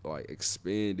really like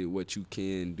expanded what you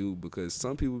can do, because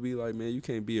some people be like, man, you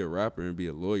can't be a rapper and be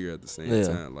a lawyer at the same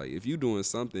time. Like if you doing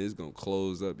something, it's gonna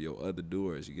close up your other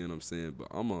doors. You get what I'm saying? But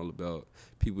I'm all about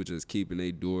people just keeping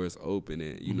their doors open,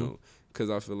 and you know, because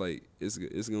I feel like it's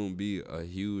gonna be a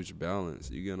huge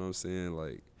balance. You get what I'm saying?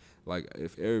 Like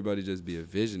if everybody just be a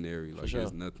visionary, like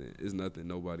it's nothing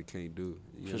nobody can't do.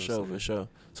 For sure.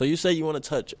 So you say you want to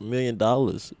touch $1 million.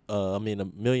 I mean,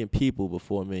 1 million people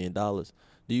before $1 million.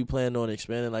 Do you plan on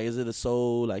expanding? Like, is it a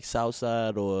soul like South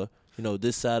Side, or you know,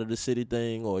 this side of the city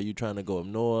thing, or are you trying to go up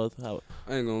north? How?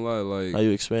 I ain't gonna lie, like, how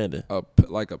you expanding?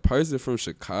 Like a person from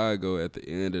Chicago, at the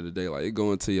end of the day, like it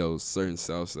going to your certain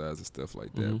South Sides and stuff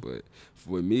like that. But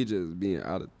with me just being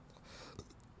out of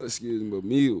with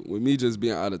me just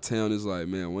being out of town, it's like,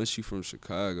 man, once you from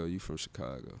Chicago, you from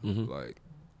Chicago. Like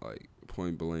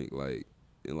point blank, like,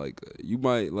 and like you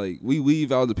might, like, we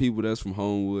weave out the people that's from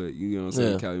Homewood, you know what I'm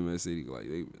saying, Calumet City, like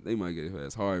they might get it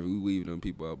as hard, we weave them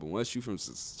people out. But once you from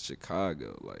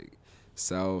Chicago, like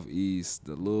South, East,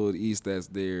 the little East that's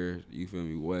there, you feel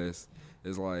me, West,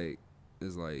 it's like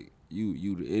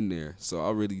you in there. So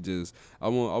I really just I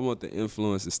want the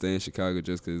influence to stay in Chicago,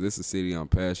 just because this is a city I'm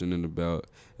passionate about,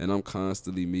 and I'm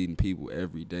constantly meeting people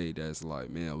every day that's like,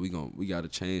 man, we gotta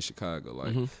change Chicago.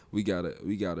 Like we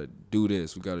gotta do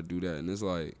this, we gotta do that. And it's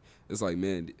like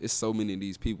man, it's so many of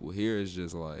these people here. It's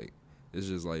just like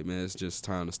man, it's just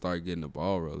time to start getting the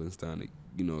ball rolling. It's time to,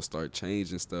 you know, start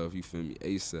changing stuff, you feel me,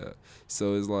 ASAP.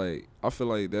 So it's like I feel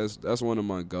like that's one of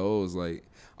my goals. Like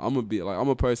I'm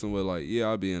a person where, like, yeah,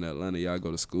 I'll be in Atlanta, yeah, I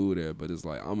go to school there, but it's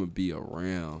like I'm gonna be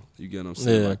around. You get what I'm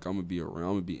saying? Like I'm gonna be around, I'm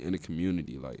gonna be in the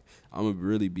community. Like I'm gonna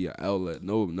really be an outlet.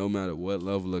 No matter what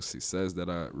level of success that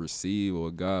I receive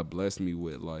or God bless me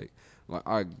with, like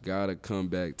I gotta come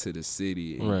back to the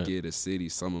city and get a city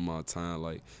some of my time.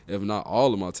 Like if not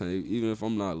all of my time, even if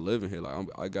I'm not living here, like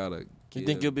I gotta. You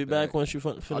think you'll be back once you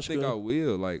finish school? I think I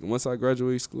will. Like once I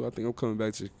graduate school, I think I'm coming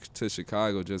back to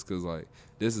Chicago, just because like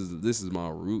this is my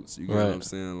roots. You get what I'm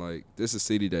saying? Like this is a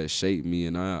city that shaped me,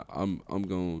 and I'm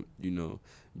gonna, you know,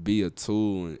 be a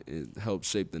tool and help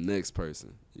shape the next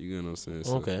person. You get what I'm saying?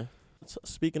 So, okay. So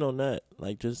speaking on that,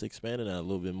 like just expanding that a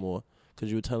little bit more, because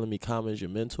you were telling me Common is your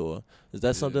mentor. Is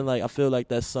that something, like, I feel like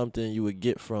that's something you would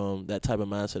get from that type of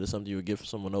mindset, or something you would get from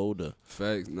someone older?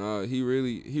 Facts. Nah, he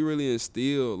really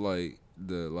instilled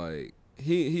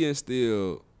he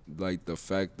instilled like the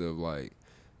fact of like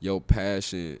your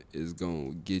passion is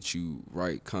gonna get you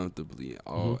right comfortably in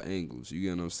all angles. You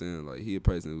get what I'm saying? Like he a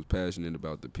person who's passionate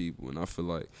about the people, and I feel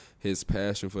like his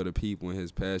passion for the people and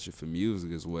his passion for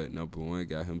music is what, number one,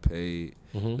 got him paid.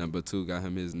 Number two, got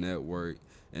him his network.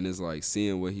 And it's like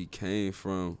seeing where he came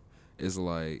from, it's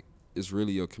like it's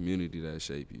really your community that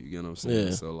shaped you. You get what I'm saying?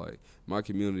 Yeah. So like my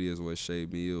community is what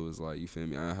shaped me. It was like, you feel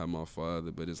me, I had my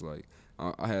father, but it's like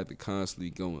I had to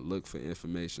constantly go and look for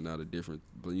information out of different,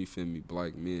 you feel me,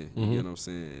 black men. You get what I'm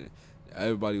saying?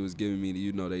 Everybody was giving me,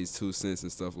 you know, these 2 cents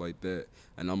and stuff like that,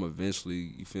 and I'm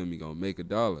eventually, you feel me, gonna make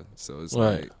 $1. So it's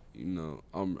like, you know,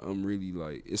 I'm really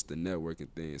like, it's the networking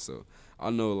thing. So I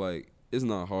know, like, it's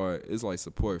not hard. It's like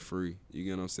support free. You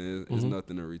get what I'm saying? It's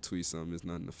nothing to retweet something. It's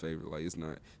nothing to favorite. Like, it's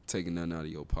not taking nothing out of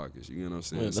your pockets. You get what I'm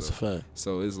saying? Yeah, that's a fact.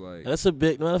 So it's like,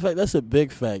 matter of fact, that's a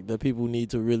big fact that people need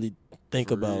to really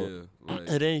think about. Like,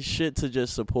 it ain't shit to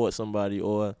just support somebody,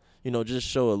 or just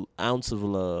show an ounce of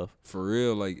love. For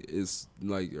real, like it's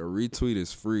like a retweet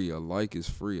is free, a like is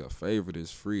free, a favorite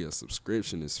is free, a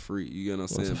subscription is free. You get what I'm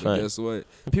That's saying? a But fact. guess what? And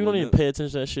people don't When even pay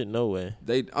attention to that shit. No way.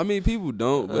 I mean, people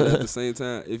don't, but at the same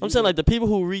time, if I'm you- saying like the people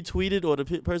who retweeted or the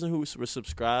person who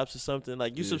subscribes to something,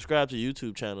 like you Yeah. subscribe to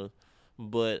YouTube channel,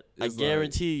 but I It's like-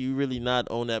 guarantee you really not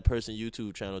on that person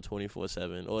YouTube channel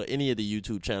 24/7 or any of the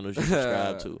YouTube channels you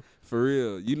subscribe to. For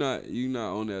real, you not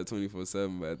on that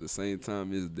 24/7, but at the same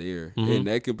time, it's there, Mhm. and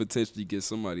that can potentially get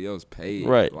somebody else paid.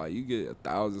 Right. Like you get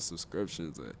 1,000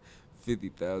 subscriptions or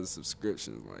 50,000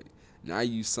 subscriptions. Like now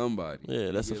you somebody.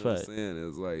 Yeah, that's you a get what fact. I'm saying?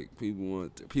 It's like people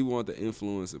want the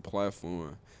influence and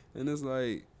platform, and it's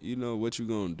like what you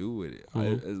gonna do with it.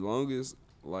 Mhm. As long as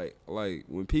like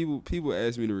when people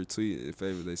ask me to retweet in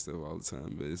favor they stuff all the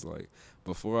time, but it's like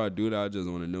before I do that, I just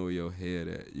want to know where your head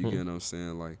at. You Mhm. get what I'm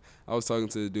saying? Like I was talking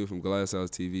to the dude from Glass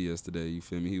House TV yesterday. You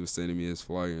feel me? He was sending me his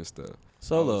flyer and stuff.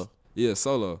 Solo. Yeah,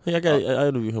 Solo. Yeah, I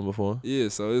interviewed him before. Yeah,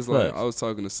 so it's like Facts. I was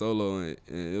talking to Solo and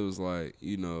it was like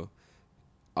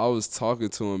I was talking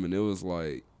to him and it's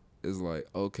like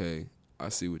okay, I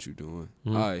see what you're doing.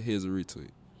 Mhm. All right, here's a retweet.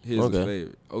 Here's Okay. a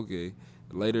favorite. Okay,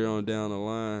 later on down the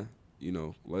line,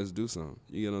 let's do something.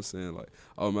 You get what I'm saying? Like,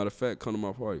 oh, matter of fact, come to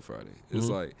my party Friday.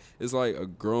 Mhm. It's like a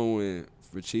growing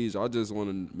for cheese. I just want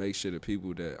to make sure the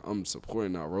people that I'm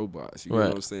supporting are robots. You Right. know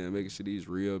what I'm saying? Making sure these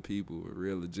real people with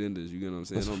real agendas. You get what I'm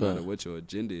saying? That's No a matter fact. what your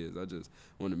agenda is, I just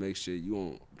want to make sure you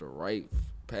on the right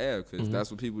path because Mhm.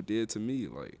 that's what people did to me.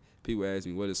 Like people ask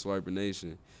me what is Swiper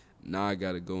Nation. Now I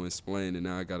gotta go and explain it.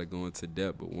 Now I gotta go into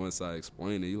depth. But once I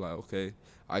explain it, you like, okay,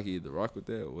 I can either rock with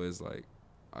that or it's like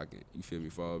I can, you feel me,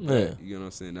 fall back. Yeah. You know what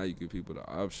I'm saying? Now you give people the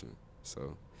option.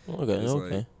 So Okay, it's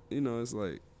okay. like, it's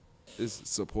like it's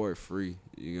support free.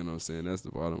 You know what I'm saying? That's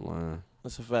the bottom line.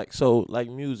 That's a fact. So, like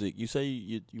music, you say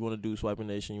you want to do Swiping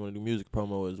Nation, you want to do music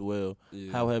promo as well.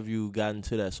 Yeah. How have you gotten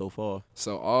to that so far?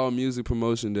 So all music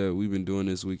promotion that we've been doing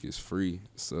this week is free.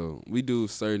 So we do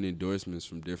certain endorsements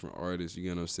from different artists. You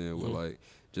get what I'm saying? With Mhm. like,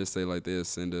 just say like they'll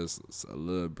send us a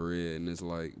little bread, and it's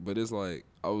like, but it's like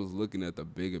I was looking at the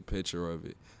bigger picture of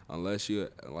it. Unless you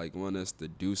like want us to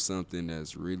do something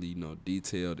that's really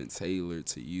detailed and tailored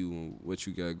to you and what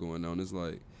you got going on, it's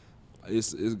like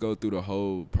it's go through the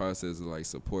whole process of like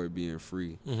support being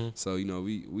free. Mm-hmm. So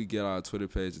we get our Twitter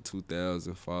page to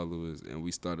 2,000 followers, and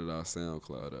we started our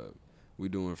SoundCloud up. We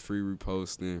doing free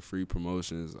reposting, free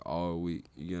promotions all week.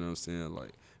 You get what I'm saying?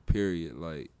 Like period.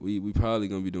 Like we probably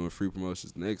gonna be doing free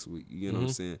promotions next week. You get what I'm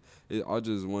Mhm. saying? I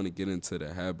just want to get into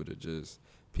the habit of just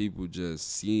people just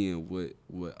seeing what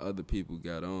other people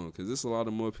got on, because there's a lot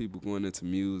of more people going into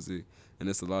music, and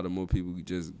there's a lot of more people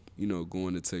just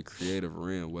going into creative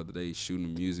realm, whether they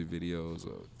shooting music videos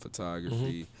or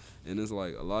photography. And it's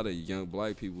like a lot of young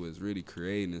black people is really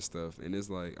creating and stuff, and it's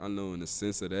like I know in the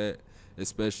sense of that,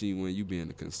 especially when you being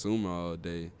a consumer all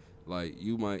day, like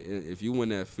you might, if you in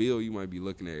that field, you might be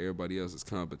looking at everybody else's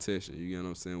competition. You get what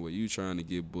I'm saying? Where you trying to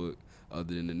get booked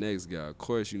other than the next guy. Of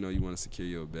course, you want to secure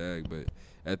your bag, but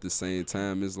at the same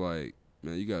time, it's like,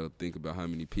 man, you got to think about how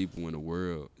many people in the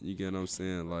world. You get what I'm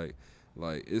saying? Like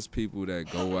it's people that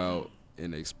go out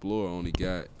and explore only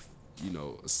got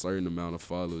a certain amount of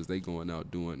followers. They going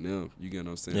out doing them. You get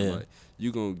what I'm saying? Yeah. Like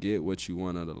you gonna get what you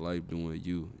want out of life doing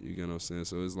you. You get what I'm saying?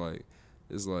 So it's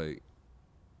like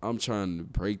I'm trying to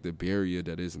break the barrier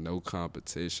that is no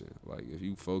competition. Like if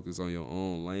you focus on your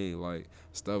own lane, like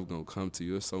stuff gonna come to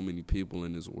you. There's so many people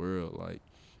in this world.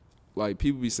 Like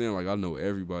people be saying like I know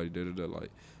everybody, like,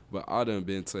 but I done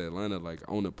been to Atlanta. Like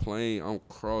on the plane, I'm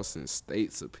crossing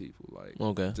states of people. Like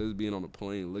Okay. just being on the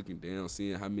plane, looking down,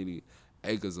 seeing how many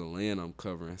acres of land I'm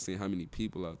covering, seeing how many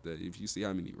people out there. If you see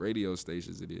how many radio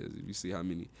stations it is, if you see how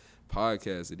many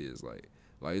podcasts it is, like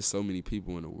it's so many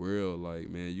people in the world. Like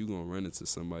man, you gonna run into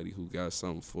somebody who got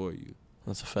something for you.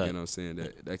 That's a You fact. know what I'm saying?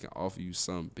 That can offer you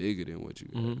something bigger than what you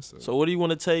got. Mhm. So what do you want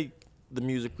to take the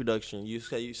music production? You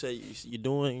say you're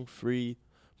doing free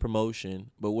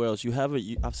promotion, but where else?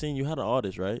 I've seen you had an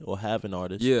artist, right? Or have an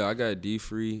artist. Yeah, I got D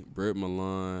Free, Brett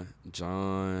Milan,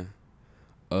 John,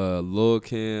 Lil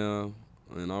Cam,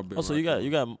 and I've been. Oh, so you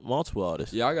got multiple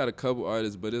artists. Yeah, I got a couple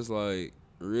artists, but it's like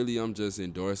really I'm just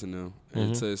endorsing them,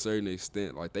 and Mhm. to a certain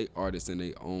extent, like they artists in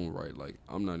their own right. Like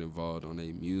I'm not involved on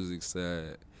their music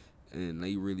side, and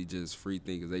they really just free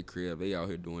thinkers. They create. They out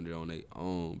here doing it on their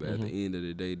own. But at Mhm. the end of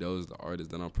the day, those are the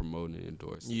artists that I'm promoting and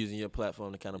endorsing. Using your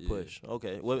platform to kind of Yeah. push.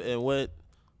 Okay.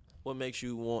 What makes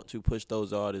you want to push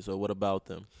those artists, or what about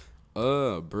them?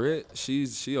 Britt,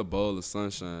 she a bowl of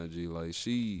sunshine, G. Like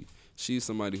she's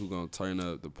somebody who gonna turn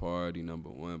up the party, number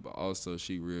one, but also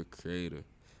she real creative,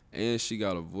 and she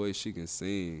got a voice, she can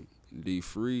sing. D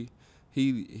Free,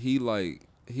 he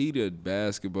he the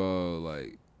basketball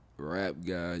like rap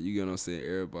guy. You get what I'm saying?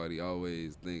 Everybody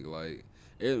always think like.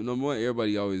 Number one,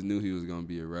 everybody always knew he was gonna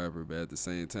be a rapper, but at the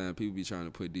same time, people be trying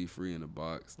to put D-Free in a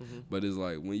box. But it's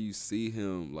like when you see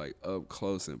him like up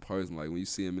close in person, like when you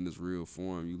see him in his real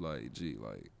form, you like, gee,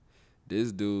 like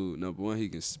this dude. Number one, he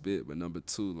can spit, but number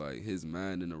two, like his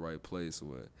mind in the right place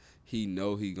where he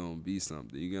know he gonna be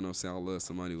something. You get what I'm saying? I love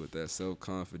somebody with that self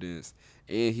confidence,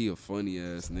 and he a funny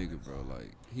ass nigga, bro.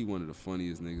 Like he one of the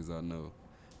funniest niggas I know.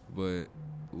 But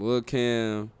Lil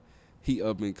Cam. He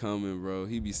up and coming, bro.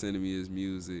 He be sending me his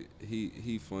music.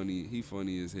 He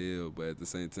funny as hell, but at the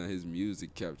same time, his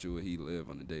music capture what he live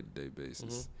on a day-to-day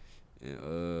basis.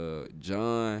 And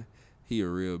John, he a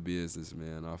real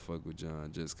businessman. I fuck with John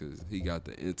just because he got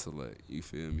the intellect. You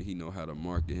feel me? He know how to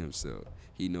market himself.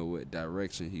 He know what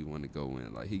direction he want to go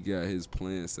in. Like, he got his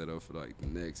plan set up for, like, the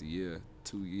next year,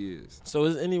 2 years. So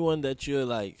is anyone that you're,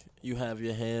 like, you have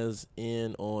your hands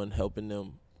in on helping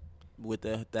them with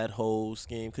that whole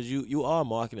scheme? Because you are a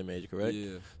marketing major, correct?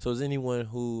 Yeah. So is anyone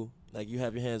who, like, you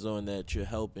have your hands on that you're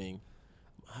helping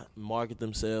market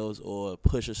themselves or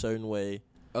push a certain way?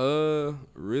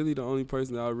 Really the only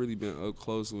person that I've really been up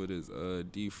close with is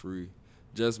D-Free.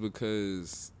 Just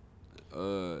because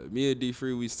me and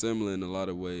D-Free, we similar in a lot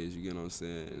of ways, you get what I'm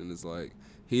saying? And it's like,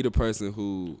 he the person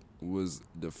who was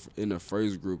in the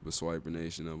first group of Swiper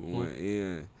Nation, number one,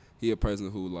 and he a person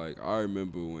who, like, I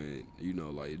remember when, you know,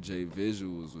 like, Jay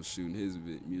Visuals was shooting his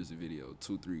music video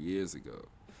 2-3 years ago.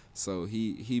 So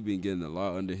he been getting a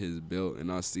lot under his belt,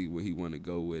 and I see where he want to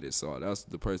go with it. So that's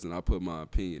the person I put my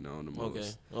opinion on the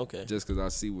most. Okay. Just because I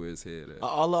see where his head at. Are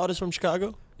all the artists from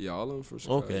Chicago? Yeah, all of them from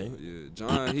Chicago. Okay. Yeah,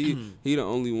 John, he the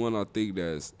only one I think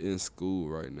that's in school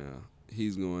right now.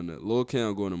 He's going to, Lil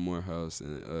Cam going to Morehouse,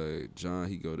 and John,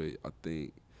 he go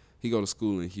to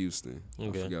school in Houston.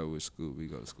 Okay. I forgot which school we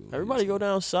go to school. Everybody go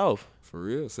down south. For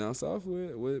real, sound south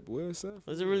where south?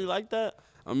 Is it really like that?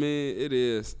 I mean, it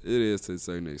is to a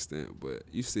certain extent, but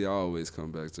you see, I always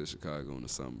come back to Chicago in the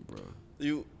summer,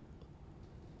 bro.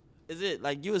 Is it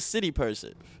like you a city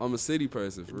person? I'm a city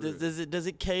person for real. Does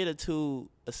it cater to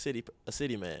a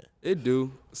city man? It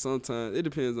do. Sometimes it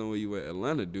depends on where you at.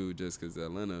 Atlanta do, just because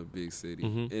Atlanta a big city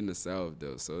in the South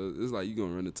though, so it's like you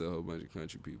gonna run into a whole bunch of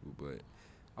country people, but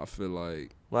I feel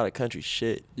like A lot of country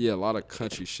shit. Yeah, a lot of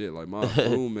country shit. Like my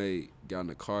roommate got in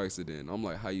a car accident. I'm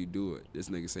like, how you do it? This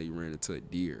nigga say he ran into a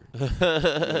deer. You know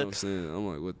what I'm saying? I'm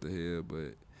like, what the hell?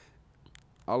 But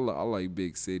I like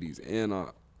big cities, and I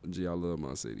love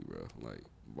my city, bro. Like,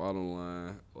 bottom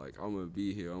line, like, I'm gonna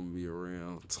be here. I'm gonna be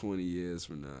around 20 years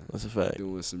from now. That's a fact.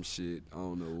 Doing some shit. I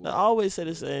don't know. I always say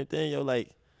the same thing, yo. Like,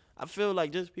 I feel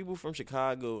like just people from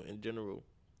Chicago in general,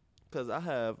 because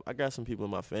I got some people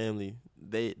in my family.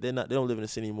 They don't live in the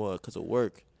city anymore because of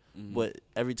work. Mm-hmm. But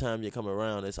every time you come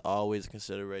around, it's always a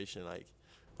consideration. Like,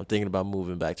 I'm thinking about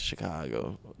moving back to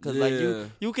Chicago because like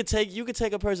you could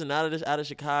take a person out of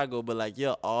Chicago, but like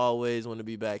you'll always want to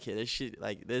be back here. There's shit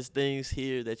like there's things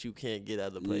here that you can't get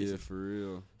other places. Yeah, for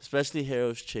real. Especially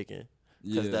Harold's Chicken,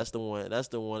 because Yeah. that's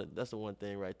the one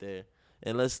thing right there.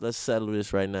 And let's settle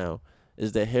this right now.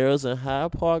 Is the Harold's in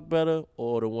Hyde Park better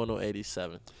or the one on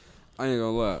 87? I ain't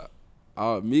gonna lie.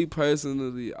 Me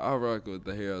personally, I rock with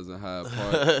the Harold's in Hyde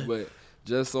Park, but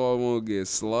just so I won't get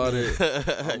slaughtered,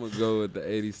 I'm gonna go with the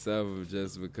 87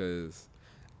 just because.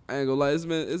 I ain't gonna lie, it's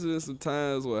been some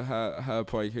times where Hyde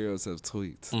Park Harold's have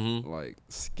tweets like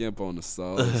skimp on the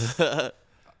sauce.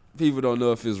 People don't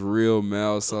know if it's real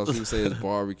mild sauce. People say it's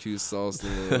barbecue sauce a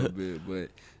little bit, but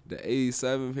the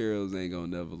 87 Harold's ain't gonna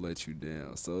never let you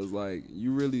down. So it's like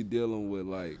you really dealing with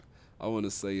like, I want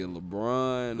to say a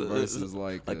LeBron versus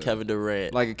like a Kevin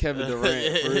Durant. Like a Kevin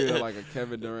Durant, for real, like a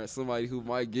Kevin Durant. Somebody who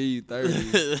might give you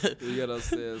 30, you gotta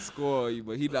say score you,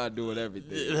 but he not doing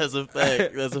everything. That's a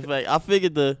fact. That's a fact.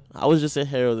 I was just at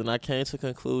Harold's and I came to a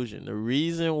conclusion. The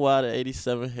reason why the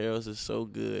 87 Harold's is so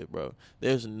good, bro,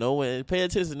 there's no one, and pay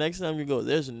attention next time you go,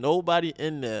 there's nobody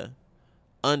in there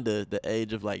under the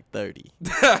age of like 30.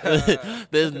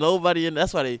 There's nobody in.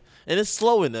 That's why and it's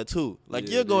slow in there too. Like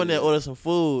you'll go in there, order some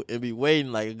food, and be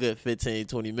waiting like a good 15,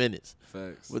 20 minutes.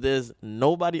 Facts. But there's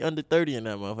nobody under 30 in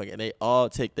that motherfucker, and they all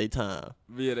take their time.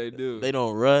 Yeah, they do. They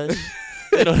don't rush.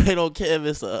 they don't care if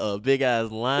it's a big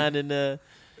ass line in there.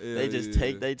 Yeah, They just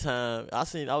take their time. I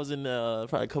was in there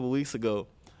probably a couple weeks ago,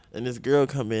 and this girl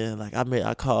come in, like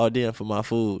I called in for my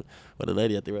food. But the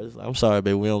lady at the register, like, I'm sorry,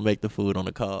 babe, we don't make the food on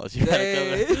the calls. You gotta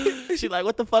come in. She like,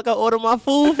 what the fuck I order my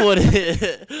food for then?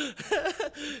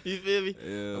 You feel me?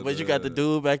 Yeah, but you got the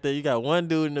dude back there. You got one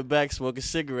dude in the back smoking a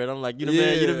cigarette. I'm like, you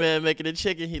the man making the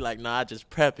chicken? He like, nah, I just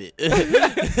prep it.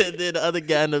 And then the other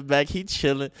guy in the back, he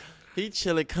chilling. He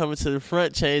chilling, coming to the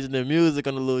front, changing the music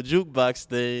on the little jukebox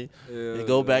thing, and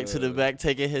go back to the back,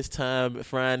 taking his time,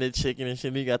 frying the chicken and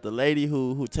shit. He got the lady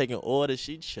who taking orders.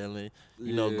 She chilling,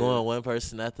 you know, going one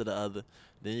person after the other.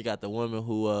 Then you got the woman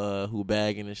who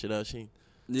bagging and shit up. She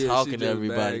talking to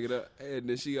everybody. And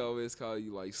then she always call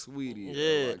you like sweetie.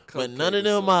 Yeah, like but none of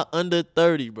them are under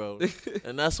 30, bro.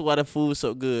 And that's why the food's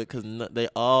so good, because they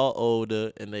all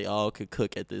older and they all could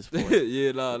cook at this point.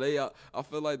 Yeah, nah, I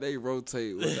feel like they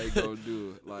rotate what they gonna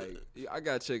do. Like, I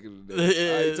got chicken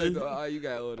today. You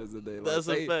got orders today. Like, That's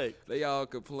a fact. They all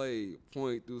could play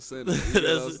point through center. You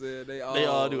know what I'm saying? They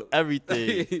all do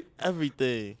everything.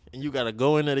 Everything. And you got to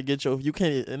go in there to get you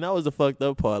can't, and that was the fucked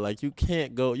up part. Like, you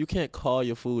can't call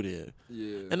your food in.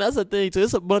 Yeah. And that's the thing, too.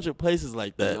 It's a bunch of places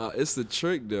like that. Nah, it's a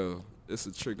trick, though. It's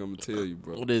a trick, I'm going to tell you,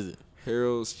 bro. What is it?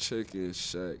 Harold's Chicken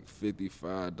Shack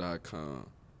 55.com.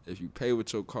 If you pay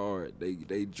with your card,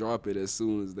 they drop it as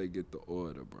soon as they get the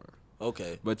order, bro.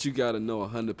 Okay. But you got to know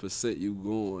 100% you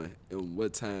going and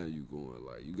what time you going.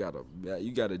 Like, you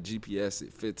got to GPS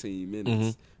it 15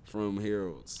 minutes from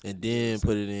Harold's. And then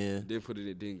put it in. Then put it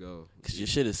in, then go. Because you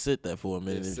should have sit there for a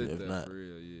minute if not. For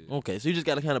real, yeah. Okay, so you just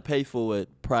got to kind of pay for it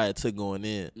prior to going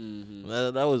in.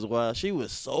 Mm-hmm. That was wild. She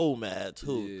was so mad,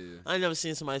 too. Yeah. I ain't never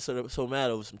seen somebody so mad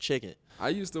over some chicken. I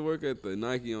used to work at the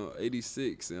Nike on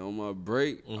 86, and on my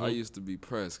break, I used to be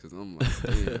pressed because I'm like,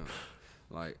 damn.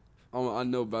 Like, I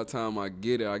know by the time I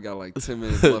get it, I got like 10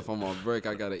 minutes left on my break.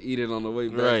 I got to eat it on the way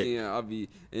back in. I'll be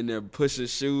in there pushing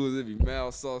shoes. It be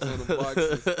mouth sauce on the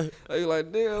boxes. I be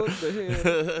like, damn, what the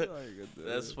hell?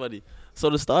 That's funny. So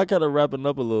to start kind of wrapping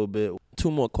up a little bit,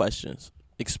 2 more questions.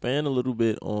 Expand a little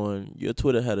bit on your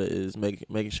Twitter header is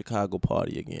making Chicago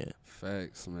party again.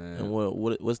 Facts, man. And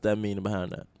what's that meaning behind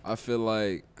that? I feel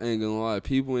like, I ain't gonna lie,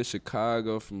 people in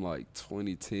Chicago from like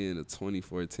 2010 to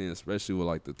 2014, especially with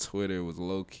like the Twitter was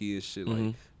low key and shit,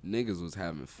 like niggas was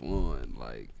having fun.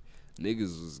 Like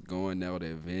niggas was going out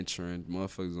adventuring,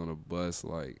 motherfuckers on a bus,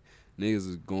 like niggas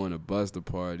was going to buster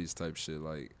parties type shit.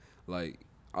 Like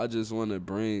I just want to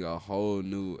bring a whole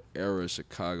new era of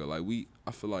Chicago. Like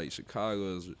I feel like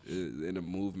Chicago is in a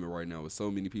movement right now with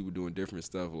so many people doing different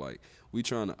stuff. Like we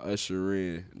trying to usher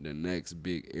in the next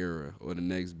big era or the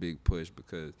next big push,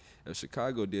 because if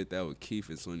Chicago did that with Keith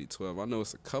in 2012, I know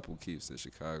it's a couple Keiths in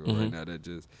Chicago right now that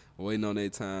just waiting on their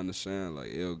time to shine, like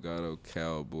El Gato,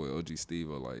 Cowboy, OG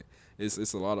Steve-O. Like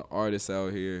it's a lot of artists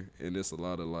out here, and it's a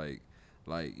lot of like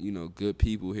you know, good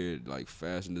people here, like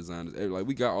fashion designers. Like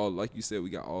we got all, like you said, we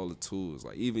got all the tools.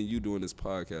 Like even you doing this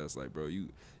podcast, like bro,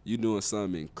 you doing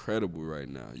something incredible right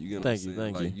now. You get what I'm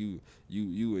saying? Thank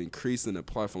you increasing the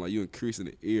platform, like you increasing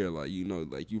the ear, like you know,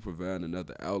 like you providing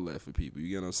another outlet for people. You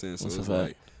get what I'm saying?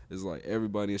 So it's like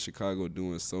everybody in Chicago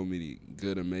doing so many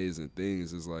good, amazing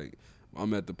things. It's like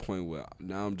I'm at the point where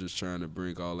now I'm just trying to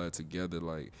bring all that together,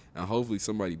 like, and hopefully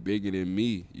somebody bigger than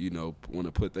me, you know, want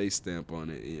to put their stamp on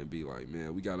it and be like,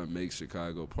 man, we gotta make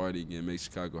Chicago party again, make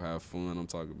Chicago have fun. I'm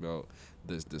talking about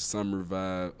the summer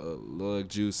vibe, lug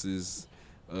juices,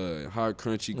 hot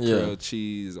crunchy grilled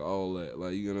cheese, all that.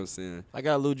 Like, you know what I'm saying? I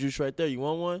got a little juice right there. You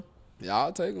want one? Yeah,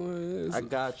 I'll take one. I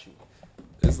got you.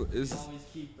 It's always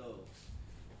keep those.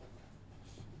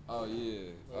 Oh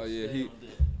yeah,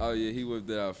 he whipped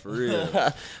that out for real.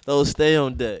 Those stay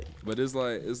on deck. But it's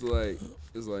like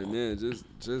man,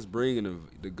 just bringing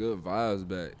the good vibes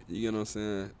back. You get what I'm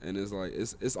saying? And it's like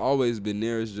it's always been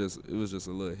there. It was just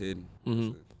a little hidden.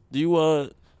 Mm-hmm. Do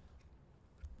you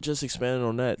just expanding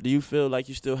on that? Do you feel like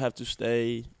you still have to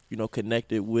stay, you know,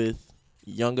 connected with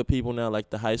younger people now, like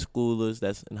the high schoolers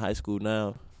that's in high school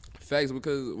now? Facts,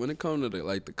 because when it comes to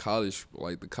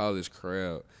the college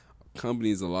crowd,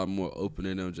 companies a lot more open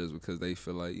to them just because they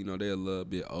feel like, you know, they're a little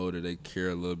bit older, they care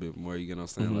a little bit more, you get what I'm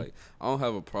saying? Like, I don't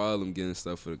have a problem getting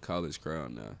stuff for the college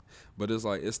crowd now. But it's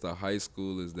like, it's the high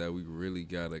schoolers that we really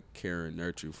gotta care and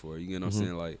nurture for, you get what I'm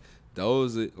saying? Like,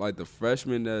 those, like, the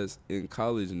freshmen that's in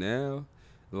college now,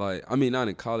 like, I mean, not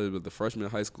in college, but the freshmen in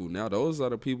high school now, those are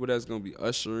the people that's gonna be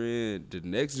ushering the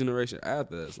next generation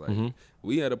after us. Like,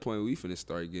 we at a point we finna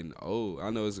start getting old. I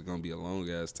know it's gonna be a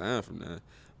long-ass time from now,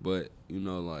 but, you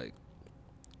know, like,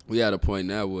 we at a point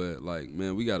now where, like,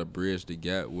 man, we got to bridge the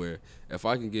gap where if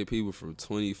I can get people from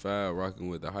 25 rocking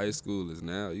with the high schoolers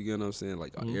now, you get what I'm saying?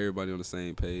 Like, everybody on the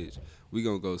same page, we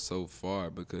going to go so far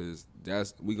because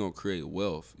we going to create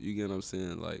wealth. You get what I'm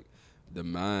saying? Like, the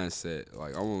mindset.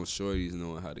 Like, I want shorties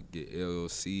knowing how to get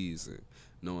LLCs and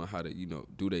knowing how to, you know,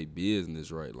 do their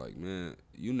business right. Like, man,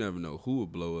 you never know who will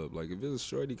blow up. Like, if it's a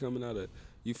shorty coming out of,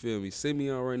 you feel me,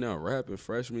 Simeon right now rapping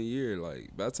freshman year, like,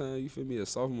 by the time, you feel me, a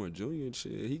sophomore, junior and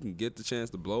shit, he can get the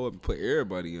chance to blow up and put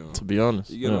everybody on. To be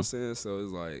honest. You get what I'm saying? So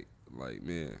it's like,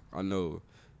 man, I know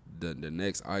the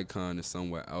next icon is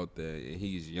somewhere out there, and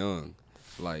he's young.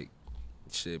 Like,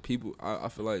 shit, people, I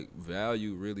feel like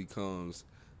value really comes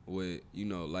with, you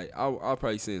know, like, I'll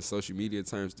probably say in social media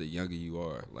terms, the younger you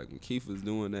are. Like, when Keith was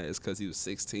doing that, it's because he was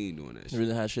 16 doing that shit. You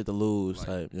really had shit to lose, Like,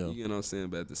 type. Yeah. You know what I'm saying?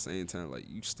 But at the same time, like,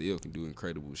 you still can do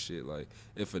incredible shit. Like,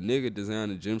 if a nigga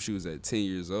designing gym shoes at 10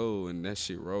 years old and that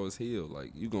shit raw as hell,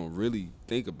 like, you gonna really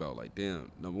think about, like,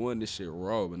 damn, number one, this shit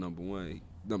raw, but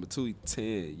number two, he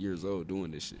 10 years old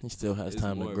doing this shit. He still has It's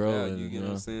time to more grow. value, And, you know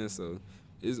what I'm saying? So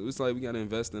it's like we gotta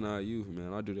invest in our youth,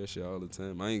 man. I do that shit all the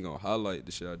time. I ain't gonna highlight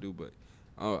the shit I do, but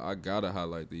I gotta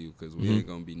highlight the youth because we ain't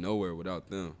gonna be nowhere without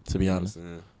them. To be You know honest. what I'm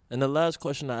saying? And the last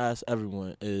question I ask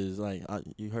everyone is, like,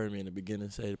 you heard me in the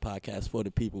beginning say the podcast for the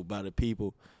people, by the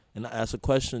people. And I ask a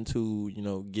question to, you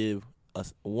know, give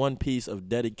us one piece of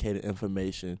dedicated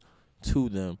information to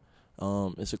them.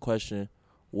 It's a question,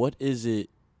 what is it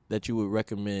that you would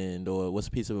recommend, or what's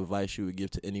a piece of advice you would give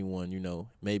to anyone, you know,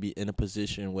 maybe in a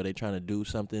position where they're trying to do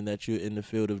something that you're in the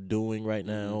field of doing right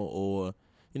now, or,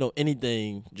 you know,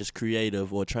 anything just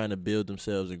creative or trying to build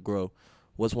themselves and grow?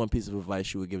 What's one piece of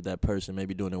advice you would give that person,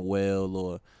 maybe doing it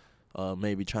well, or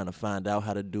maybe trying to find out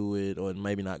how to do it, or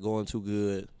maybe not going too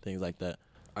good, things like that?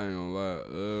 I ain't gonna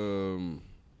lie.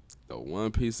 The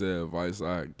one piece of advice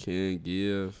I can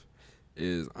give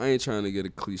is, I ain't trying to get a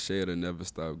cliche to never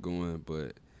stop going,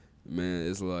 but man,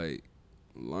 it's like,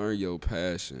 learn your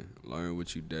passion, learn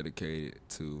what you dedicated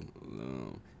to,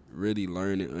 really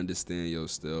learn and understand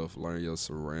yourself, learn your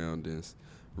surroundings,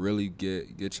 really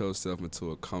get yourself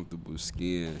into a comfortable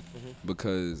skin,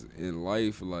 because in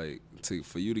life, like,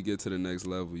 for you to get to the next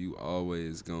level, you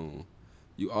always gonna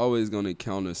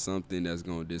encounter something that's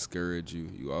gonna discourage you.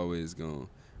 You always gonna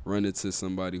run into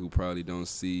somebody who probably don't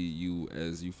see you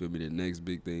as, you feel me, the next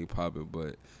big thing popping,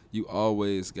 but you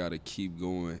always gotta keep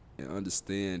going and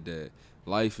understand that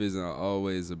life isn't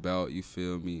always about, you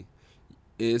feel me,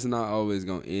 it's not always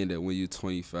gonna end at when you're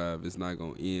 25. It's not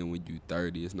gonna end when you're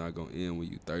 30. It's not gonna end when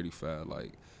you're 35.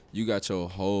 Like, you got your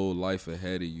whole life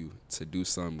ahead of you to do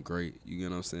something great. You get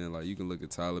what I'm saying? Like, you can look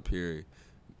at Tyler Perry,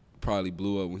 probably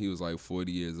blew up when he was like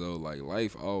 40 years old. Like,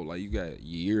 life, like, you got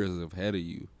years ahead of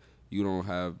you. You don't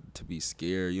have to be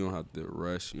scared. You don't have to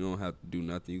rush. You don't have to do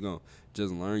nothing. You're going to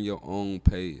just learn your own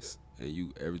pace,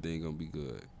 and everything going to be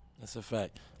good. That's a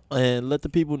fact. And let the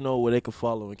people know where they can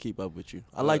follow and keep up with you.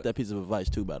 I like that piece of advice,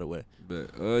 too, by the way.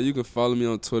 But you can follow me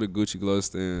on Twitter, Gucci Glow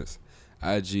Stands,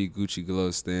 IG, Gucci Glow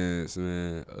Stands,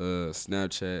 man.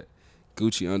 Snapchat,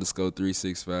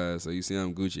 Gucci_365. So you see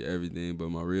I'm Gucci everything, but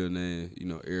my real name, you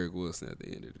know, Eric Wilson at the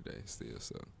end of the day still.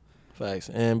 So Facts.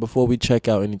 And before we check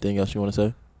out, anything else you want to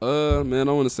say? Man,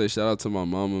 I want to say shout out to my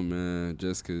mama, man,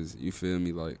 just because, you feel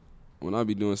me, like, when I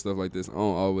be doing stuff like this, I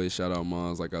don't always shout out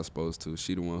moms like I supposed to.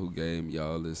 She the one who gave me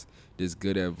all this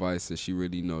good advice, and she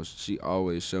really knows. She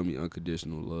always show me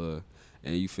unconditional love.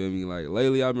 And you feel me, like,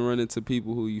 lately I've been running to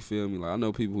people who, you feel me, like, I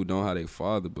know people who don't have their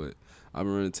father, but I've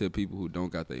been running to people who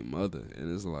don't got their mother.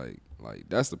 And it's like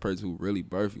that's the person who really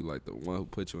birthed you, like, the one who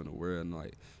put you in the world. And,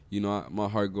 like, you know, my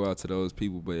heart go out to those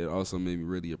people, but it also made me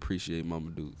really appreciate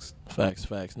Mama Dukes.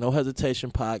 Facts. No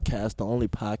Hesitation Podcast, the only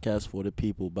podcast for the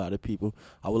people, by the people.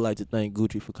 I would like to thank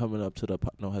Gucci for coming up to the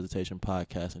No Hesitation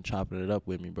Podcast and chopping it up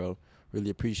with me, bro. Really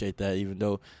appreciate that, even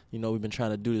though, you know, we've been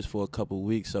trying to do this for a couple of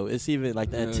weeks. So it's even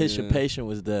like the anticipation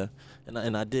was there,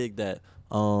 and I dig that.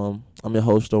 I'm your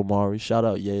host, Omari. Shout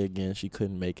out Ye again. She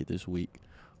couldn't make it this week.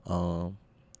 So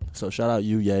shout out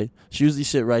you, Ye. She usually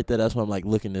sit right there. That's why I'm like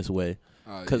looking this way.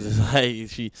 Because it's like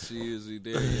she usually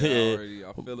there. Yeah, already.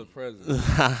 I feel the presence.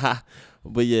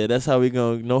 But yeah, that's how we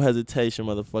go. No hesitation,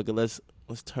 motherfucker. Let's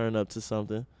turn up to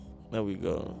something. There we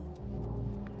go.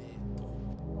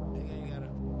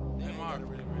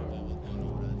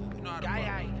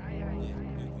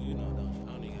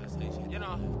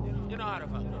 You know how to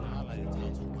fuck. I like to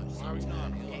talk too much.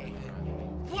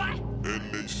 What? And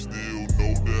they still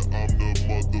know that I'm the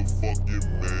motherfucking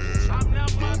man. I'm the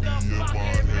Loadie in my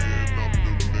motherfucking hand, I'm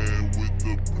the man with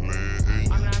the plan. And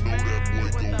you know that boy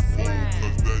gon' fold,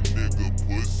 cause that nigga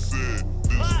pussy.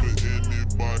 This for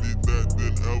anybody that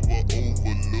didn't ever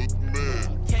overlook, man.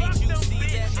 Can't you see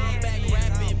that I'm back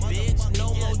rapping, bitch? No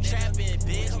more trapping,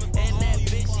 bitch. And that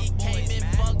bitch, she came and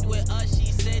fucked with us. She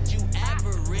said you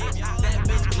average. That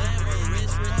bitch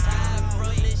glamorous, retired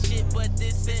from this shit, but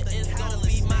this shit is gon'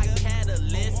 be my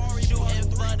catalyst. Shooting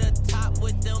for the top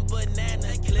with them banana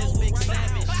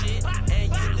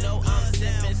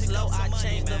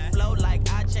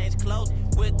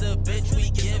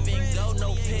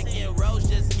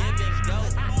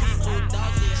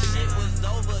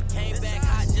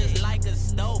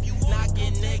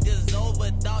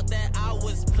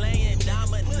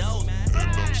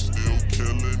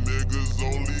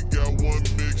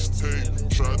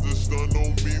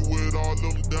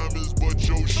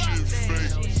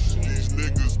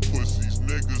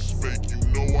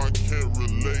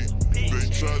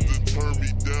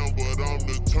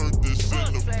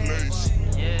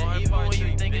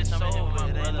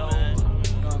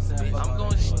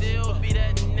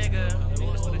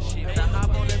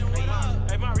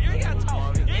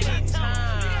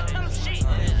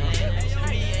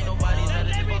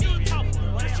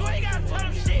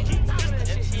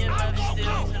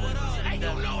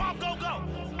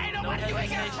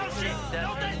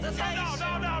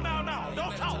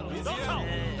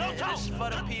Don't talk. This is for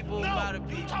the people, No, by the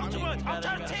people. you talk too much. I'm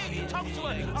trying to tell you. Talk too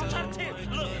much. I'm trying to tell you.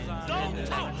 Look, don't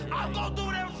talk. I'm gonna do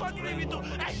whatever fuck you need me to do.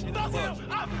 Hey, fuck him.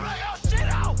 I'm playing your shit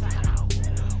out.